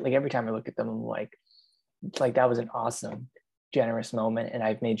cards, like every time I look at them, I'm like, it's like, that was an awesome, generous moment. And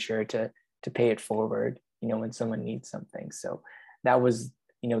I've made sure to pay it forward, when someone needs something. So that was,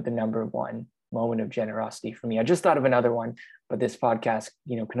 the number one moment of generosity for me. I just thought of another one, but this podcast,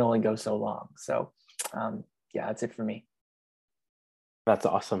 can only go so long. So yeah, that's it for me. That's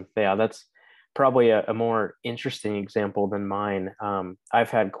awesome. Yeah, that's probably a more interesting example than mine. I've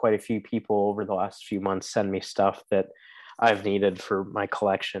had quite a few people over the last few months send me stuff that I've needed for my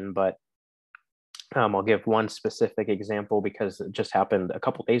collection, but I'll give one specific example because it just happened a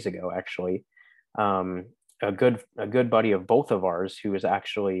couple days ago, actually. A good buddy of both of ours who has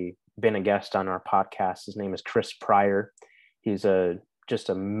actually been a guest on our podcast, his name is Chris Pryor. He's just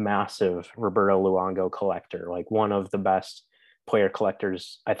a massive Roberto Luongo collector, like one of the best player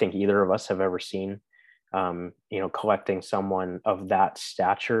collectors I think either of us have ever seen. Collecting someone of that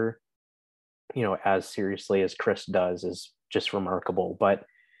stature, as seriously as Chris does is just remarkable. But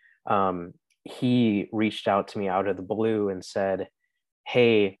he reached out to me out of the blue and said,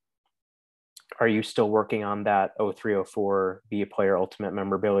 hey, are you still working on that 0304 Be a Player Ultimate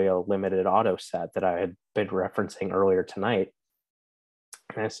Memorabilia limited auto set that I had been referencing earlier tonight?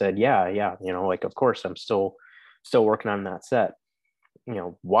 And I said, yeah, of course I'm still working on that set.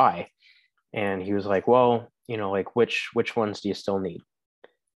 Why? And he was like, well, which ones do you still need?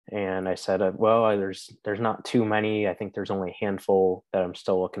 And I said, well, there's not too many. I think there's only a handful that I'm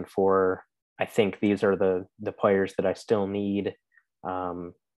still looking for. I think these are the players that I still need.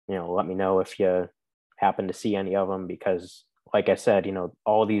 Let me know if you happen to see any of them, because like I said,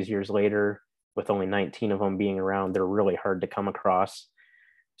 all these years later, with only 19 of them being around, they're really hard to come across.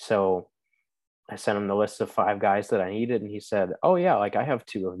 So I sent him the list of 5 guys that I needed, and he said, oh yeah, like I have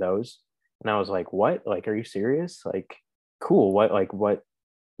 2 of those. And I was like, what? Like, are you serious? Like, cool. What,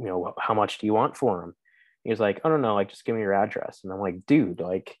 how much do you want for them? He was like, I don't know, like, just give me your address. And I'm like, dude,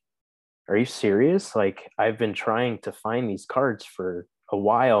 like, are you serious? Like, I've been trying to find these cards for a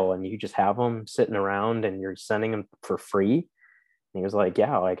while, and you just have them sitting around and you're sending them for free. And he was like,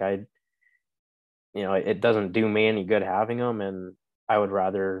 yeah, like it doesn't do me any good having them, and I would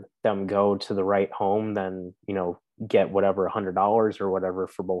rather them go to the right home than, get whatever $100 or whatever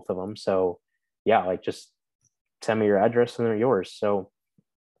for both of them. So yeah, like, just send me your address and they're yours. So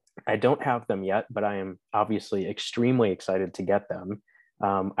I don't have them yet, but I am obviously extremely excited to get them.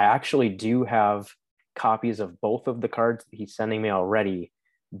 I actually do have copies of both of the cards that he's sending me already,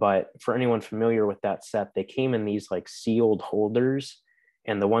 but for anyone familiar with that set, they came in these like sealed holders,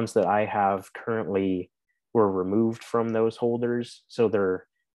 and the ones that I have currently were removed from those holders. So they're,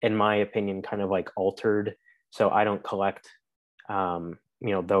 in my opinion, kind of like altered. So I don't collect,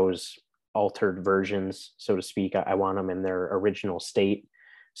 those altered versions, so to speak. I want them in their original state.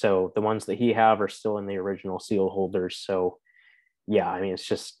 So the ones that he have are still in the original seal holders. So yeah, I mean, it's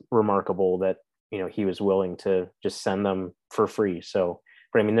just remarkable that, he was willing to just send them for free. So,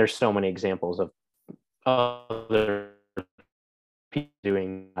 but I mean, there's so many examples of other people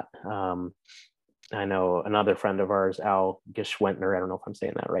doing that. I know another friend of ours, Al Geschwentner, I don't know if I'm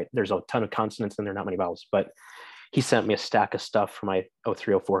saying that right. There's a ton of consonants and there are not many vowels, but he sent me a stack of stuff for my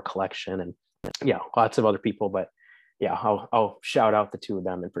 0304 collection, and yeah, lots of other people, but yeah, I'll shout out the 2 of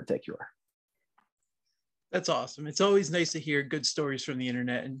them in particular. That's awesome. It's always nice to hear good stories from the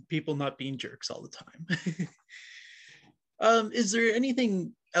internet and people not being jerks all the time. Is there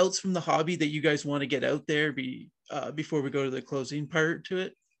anything else from the hobby that you guys want to get out there before we go to the closing part to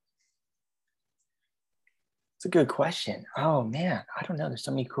it? It's a good question. Oh man, I don't know. There's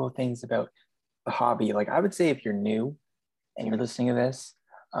so many cool things about the hobby. Like I would say if you're new and you're listening to this,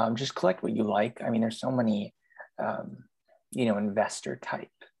 just collect what you like. I mean, there's so many, investor type,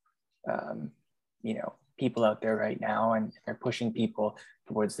 people out there right now, and they're pushing people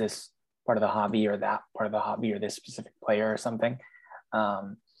towards this part of the hobby or that part of the hobby or this specific player or something.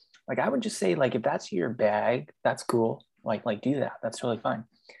 Like I would just say, like, if that's your bag, that's cool. Like do that. That's totally fine.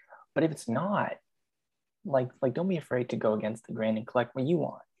 But if it's not, like don't be afraid to go against the grain and collect what you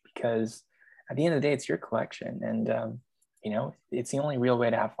want, because at the end of the day, it's your collection. And, it's the only real way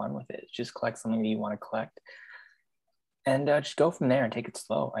to have fun with it. Just collect something that you want to collect and just go from there and take it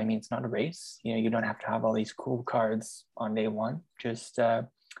slow. I mean, it's not a race. You don't have to have all these cool cards on day one. Just have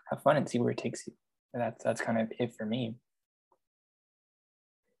fun and see where it takes you. And that's kind of it for me.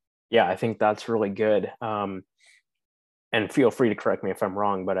 Yeah, I think that's really good. And feel free to correct me if I'm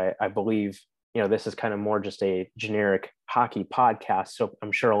wrong, but I believe, this is kind of more just a generic hockey podcast. So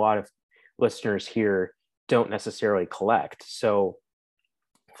I'm sure a lot of listeners here don't necessarily collect. So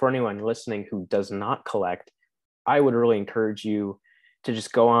for anyone listening who does not collect, I would really encourage you to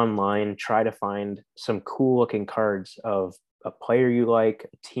just go online, try to find some cool looking cards of a player you like,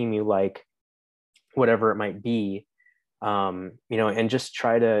 a team you like, whatever it might be, and just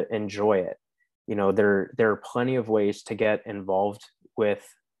try to enjoy it. There are plenty of ways to get involved with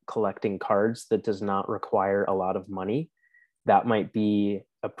collecting cards that does not require a lot of money. That might be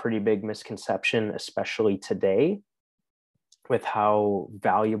a pretty big misconception, especially today, with how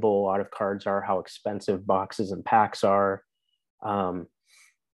valuable a lot of cards are, how expensive boxes and packs are.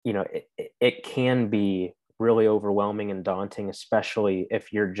 It can be really overwhelming and daunting, especially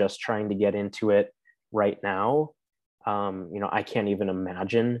if you're just trying to get into it right now. I can't even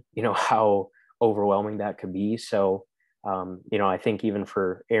imagine, how overwhelming that could be. So, I think even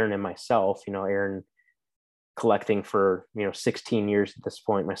for Aaron and myself, Aaron collecting for, 16 years at this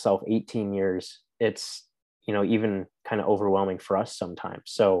point, myself 18 years, it's, even kind of overwhelming for us sometimes.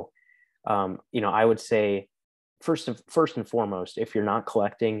 So, I would say first and foremost, if you're not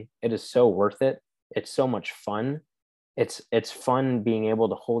collecting, it is so worth it. It's so much fun. It's fun being able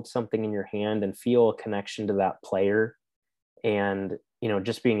to hold something in your hand and feel a connection to that player, and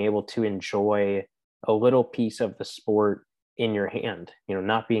just being able to enjoy a little piece of the sport in your hand,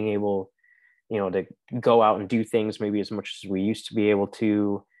 not being able to go out and do things maybe as much as we used to be able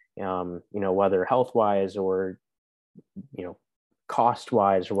to, whether health wise or cost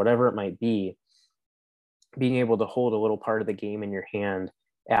wise or whatever it might be. Being able to hold a little part of the game in your hand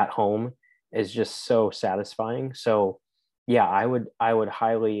at home is just so satisfying. So yeah, I would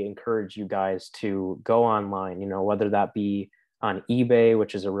highly encourage you guys to go online, whether that be on eBay,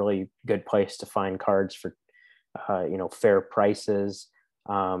 which is a really good place to find cards for, fair prices.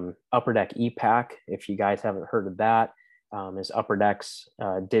 Upper Deck ePack, if you guys haven't heard of that, is Upper Deck's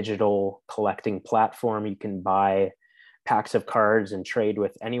digital collecting platform. You can buy packs of cards and trade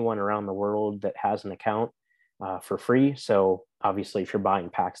with anyone around the world that has an account for free. So obviously if you're buying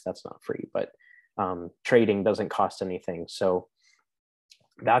packs, that's not free, but trading doesn't cost anything. So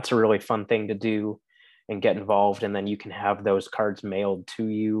that's a really fun thing to do and get involved. And then you can have those cards mailed to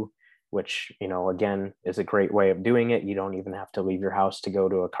you, which, again, is a great way of doing it. You don't even have to leave your house to go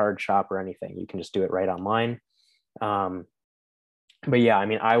to a card shop or anything. You can just do it right online. But yeah,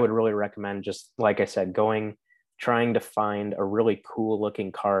 I would really recommend, just like I said, trying to find a really cool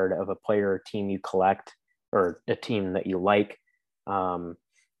looking card of a player or team you collect, or a team that you like,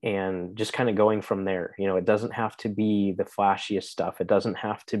 and just kind of going from there. It doesn't have to be the flashiest stuff. It doesn't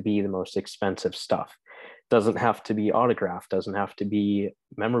have to be the most expensive stuff. It doesn't have to be autographed, doesn't have to be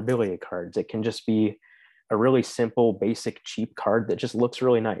memorabilia cards. It can just be a really simple, basic, cheap card that just looks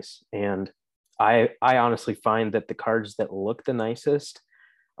really nice. And I honestly find that the cards that look the nicest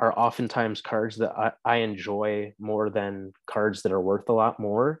are oftentimes cards that I enjoy more than cards that are worth a lot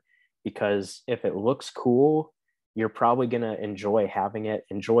more, because if it looks cool, you're probably going to enjoy having it,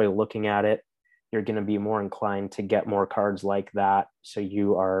 enjoy looking at it. You're going to be more inclined to get more cards like that, so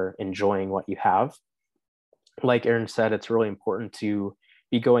you are enjoying what you have. Like Aaron said, it's really important to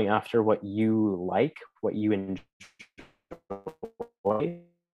be going after what you like, what you enjoy.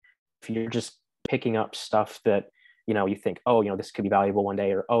 If you're just picking up stuff that, you think, oh, this could be valuable one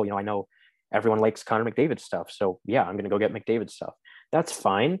day, or, oh, I know everyone likes Connor McDavid stuff, so yeah, I'm going to go get McDavid stuff. That's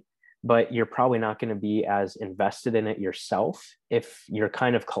fine, but you're probably not going to be as invested in it yourself if you're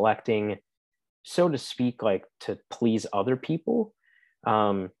kind of collecting so to speak, like to please other people.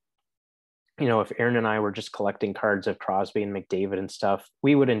 If Aaron and I were just collecting cards of Crosby and McDavid and stuff,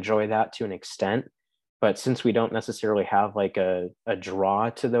 we would enjoy that to an extent. But since we don't necessarily have like a draw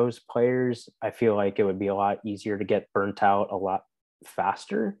to those players, I feel like it would be a lot easier to get burnt out a lot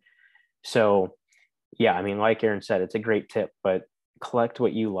faster. So yeah, I mean, like Aaron said, it's a great tip, but collect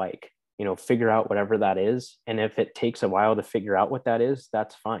what you like, figure out whatever that is. And if it takes a while to figure out what that is,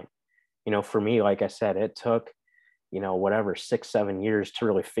 that's fine. For me, like I said, it took, 6-7 years to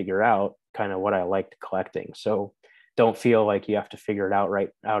really figure out kind of what I liked collecting. So don't feel like you have to figure it out right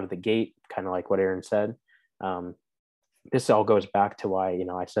out of the gate, kind of like what Aaron said. This all goes back to why,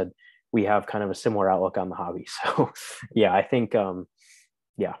 I said we have kind of a similar outlook on the hobby. So yeah, I think,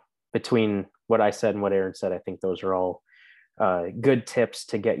 between what I said and what Aaron said, I think those are all good tips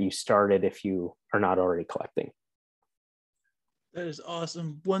to get you started if you are not already collecting. That is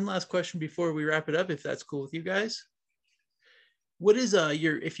awesome. One last question before we wrap it up, if that's cool with you guys. What is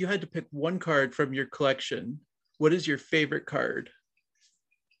if you had to pick one card from your collection, what is your favorite card?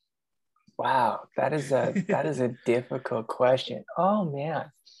 Wow, that is a difficult question. Oh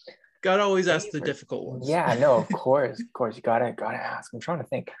man. Gotta always ask the difficult ones. Yeah, no, of course. You gotta ask. I'm trying to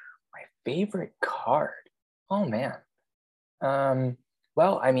think. My favorite card. Oh man.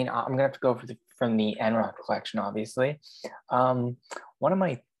 Well, I mean, I'm gonna have to go from the Enroth collection, obviously. One of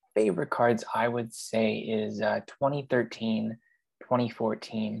my favorite cards, I would say, is 2013,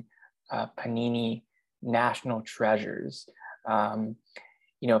 2014 Panini National Treasures.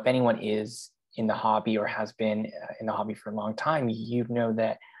 If anyone is in the hobby or has been in the hobby for a long time, you know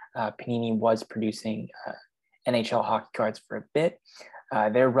that Panini was producing NHL hockey cards for a bit.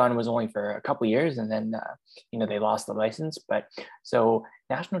 Their run was only for a couple years, and then they lost the license. But so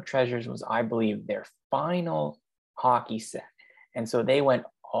National Treasures was, I believe, their final hockey set, and so they went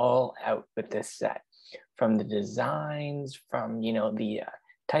all out with this set, from the designs, from the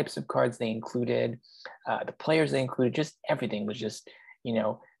types of cards they included, the players they included, just everything was just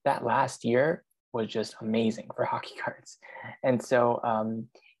that last year was just amazing for hockey cards. And so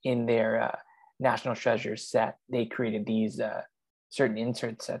in their National Treasures set, they created these certain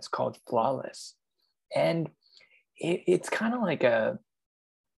insert sets called Flawless. And it's kind of like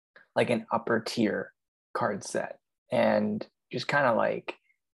an upper tier card set, and just kind of like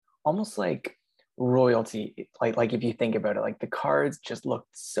almost like royalty. Like if you think about it, like the cards just looked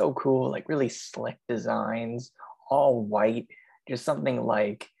so cool, like really slick designs, all white, just something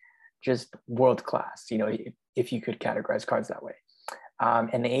like just world class, if you could categorize cards that way.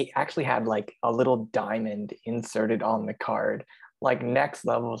 And they actually had like a little diamond inserted on the card, like next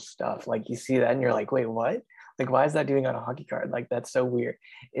level stuff. Like you see that and you're like, wait, what? Like, why is that doing on a hockey card? Like, that's so weird.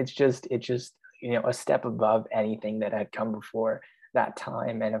 It's just a step above anything that had come before that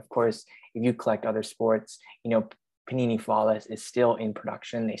time. And of course, if you collect other sports, Panini Flawless is still in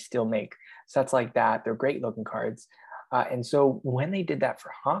production. They still make sets like that. They're great looking cards. And so when they did that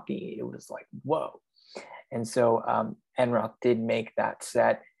for hockey, it was like, whoa. And so Enroth did make that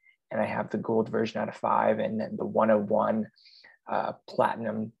set, and I have the gold version out of 5, and then the 101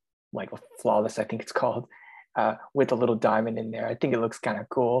 platinum, like Flawless, I think it's called, with a little diamond in there. I think it looks kind of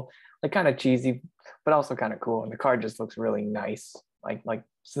cool, like kind of cheesy, but also kind of cool. And the card just looks really nice.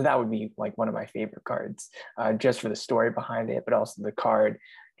 So that would be like one of my favorite cards, just for the story behind it, but also the card,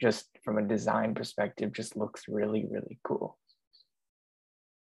 just from a design perspective, just looks really, really cool.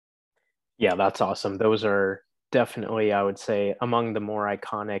 Yeah, that's awesome. Those are definitely, I would say, among the more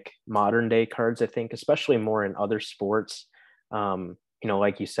iconic modern day cards, I think, especially more in other sports.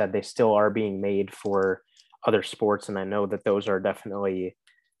 Like you said, they still are being made for other sports. And I know that those are definitely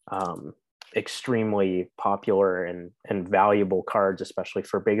extremely popular and valuable cards, especially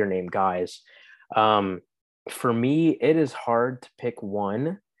for bigger name guys. For me, it is hard to pick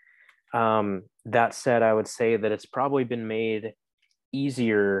one. That said, I would say that it's probably been made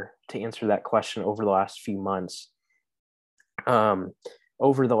easier to answer that question over the last few months.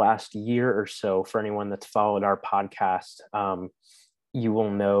 Over the last year or so, for anyone that's followed our podcast, you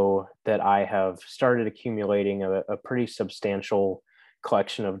will know that I have started accumulating a pretty substantial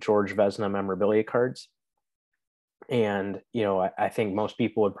collection of George Vezina memorabilia cards. And, I think most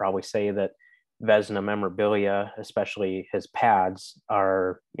people would probably say that Vezina memorabilia, especially his pads,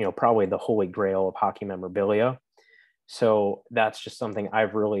 are, probably the holy grail of hockey memorabilia. So that's just something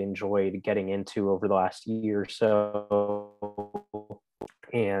I've really enjoyed getting into over the last year or so,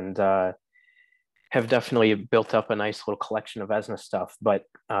 and have definitely built up a nice little collection of Vezina stuff. But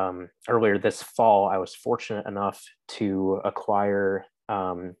earlier this fall, I was fortunate enough to acquire,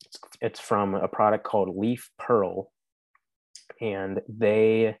 it's from a product called Leaf Pearl, and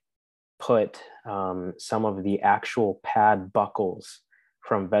they put some of the actual pad buckles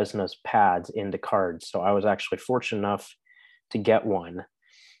from Vesna's pads into cards. So I was actually fortunate enough to get one.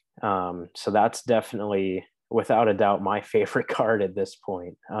 So that's definitely, without a doubt, my favorite card at this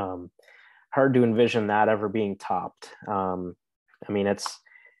point. Hard to envision that ever being topped. I mean,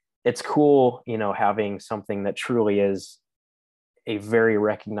 it's cool, you know, having something that truly is a very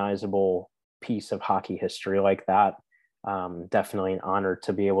recognizable piece of hockey history like that. Definitely an honor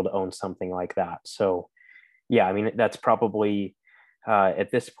to be able to own something like that. So yeah, I mean, that's probably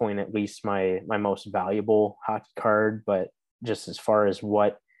at this point, at least my most valuable hockey card. But just as far as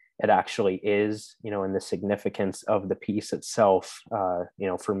what it actually is, you know, and the significance of the piece itself, you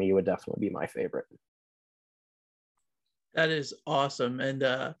know, for me, it would definitely be my favorite. That is awesome.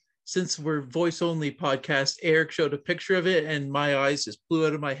 And since we're voice only podcast, Eric showed a picture of it and my eyes just blew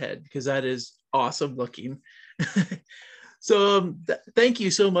out of my head because that is awesome looking. So thank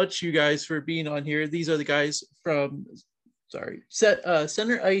you so much, you guys, for being on here. These are the guys from,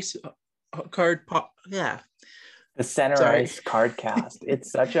 Center Ice Card Pop. Yeah. The Center Ice Cardcast.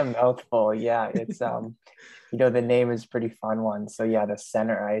 It's such a mouthful. Yeah, it's you know, the name is pretty fun one. So yeah, the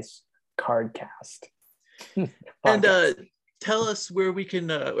Center Ice Cardcast. And tell us where we can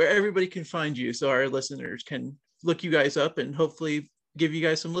where everybody can find you so our listeners can look you guys up and hopefully give you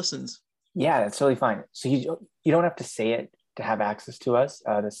guys some listens. Yeah, that's totally fine. So you don't have to say it to have access to us.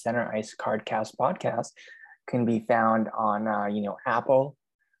 The Center Ice Cardcast podcast can be found on you know, Apple,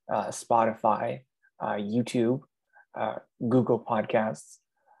 Spotify, YouTube, Google Podcasts.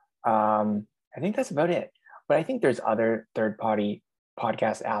 I think that's about it. But I think there's other third-party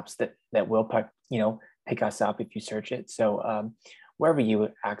podcast apps that will pick us up if you search it. So wherever you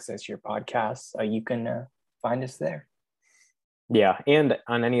access your podcasts, you can find us there. Yeah, and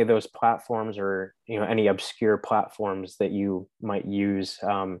on any of those platforms, or you know, any obscure platforms that you might use,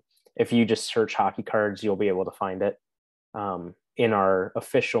 if you just search hockey cards, you'll be able to find it. In our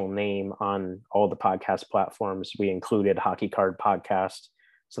official name on all the podcast platforms, we included Hockey Card Podcast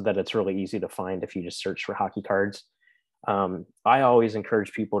so that it's really easy to find if you just search for hockey cards. I always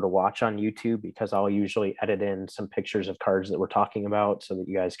encourage people to watch on YouTube because I'll usually edit in some pictures of cards that we're talking about so that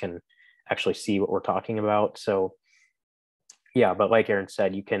you guys can actually see what we're talking about. So yeah, but like Aaron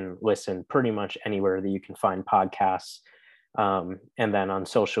said, you can listen pretty much anywhere that you can find podcasts. And then on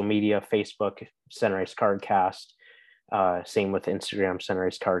social media, Facebook, Center Ice Cardcast, same with Instagram, Center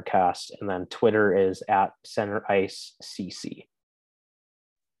Ice Cardcast, and then Twitter is at Center Ice CC.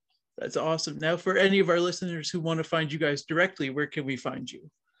 That's awesome. Now, for any of our listeners who want to find you guys directly, where can we find you?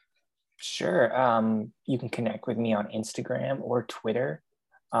 Sure. You can connect with me on Instagram or Twitter.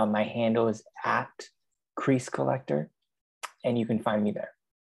 My handle is at Crease Collector, and you can find me there.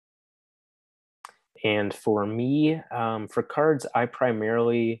 And for me, for cards, I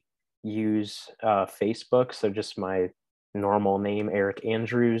primarily use Facebook. So just my normal name, Eric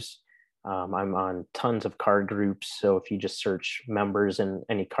Andrews. I'm on tons of card groups. So if you just search members in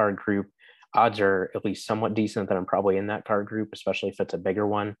any card group, odds are at least somewhat decent that I'm probably in that card group, especially if it's a bigger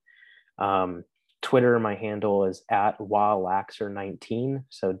one. Twitter, my handle is at Walaxer19.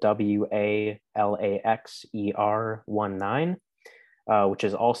 So WALAXER19, which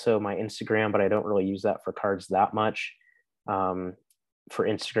is also my Instagram, but I don't really use that for cards that much. For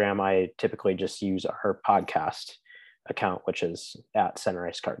Instagram, I typically just use our podcast account, which is at Center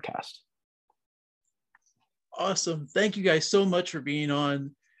Ice Cardcast. Awesome. Thank you guys so much for being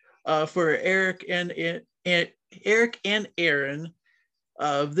on. For Eric and Eric and Aaron,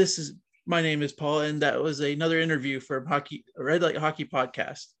 my name is Paul, and that was another interview for Red Light Hockey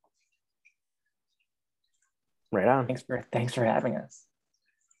Podcast. Right on. Thanks for having us.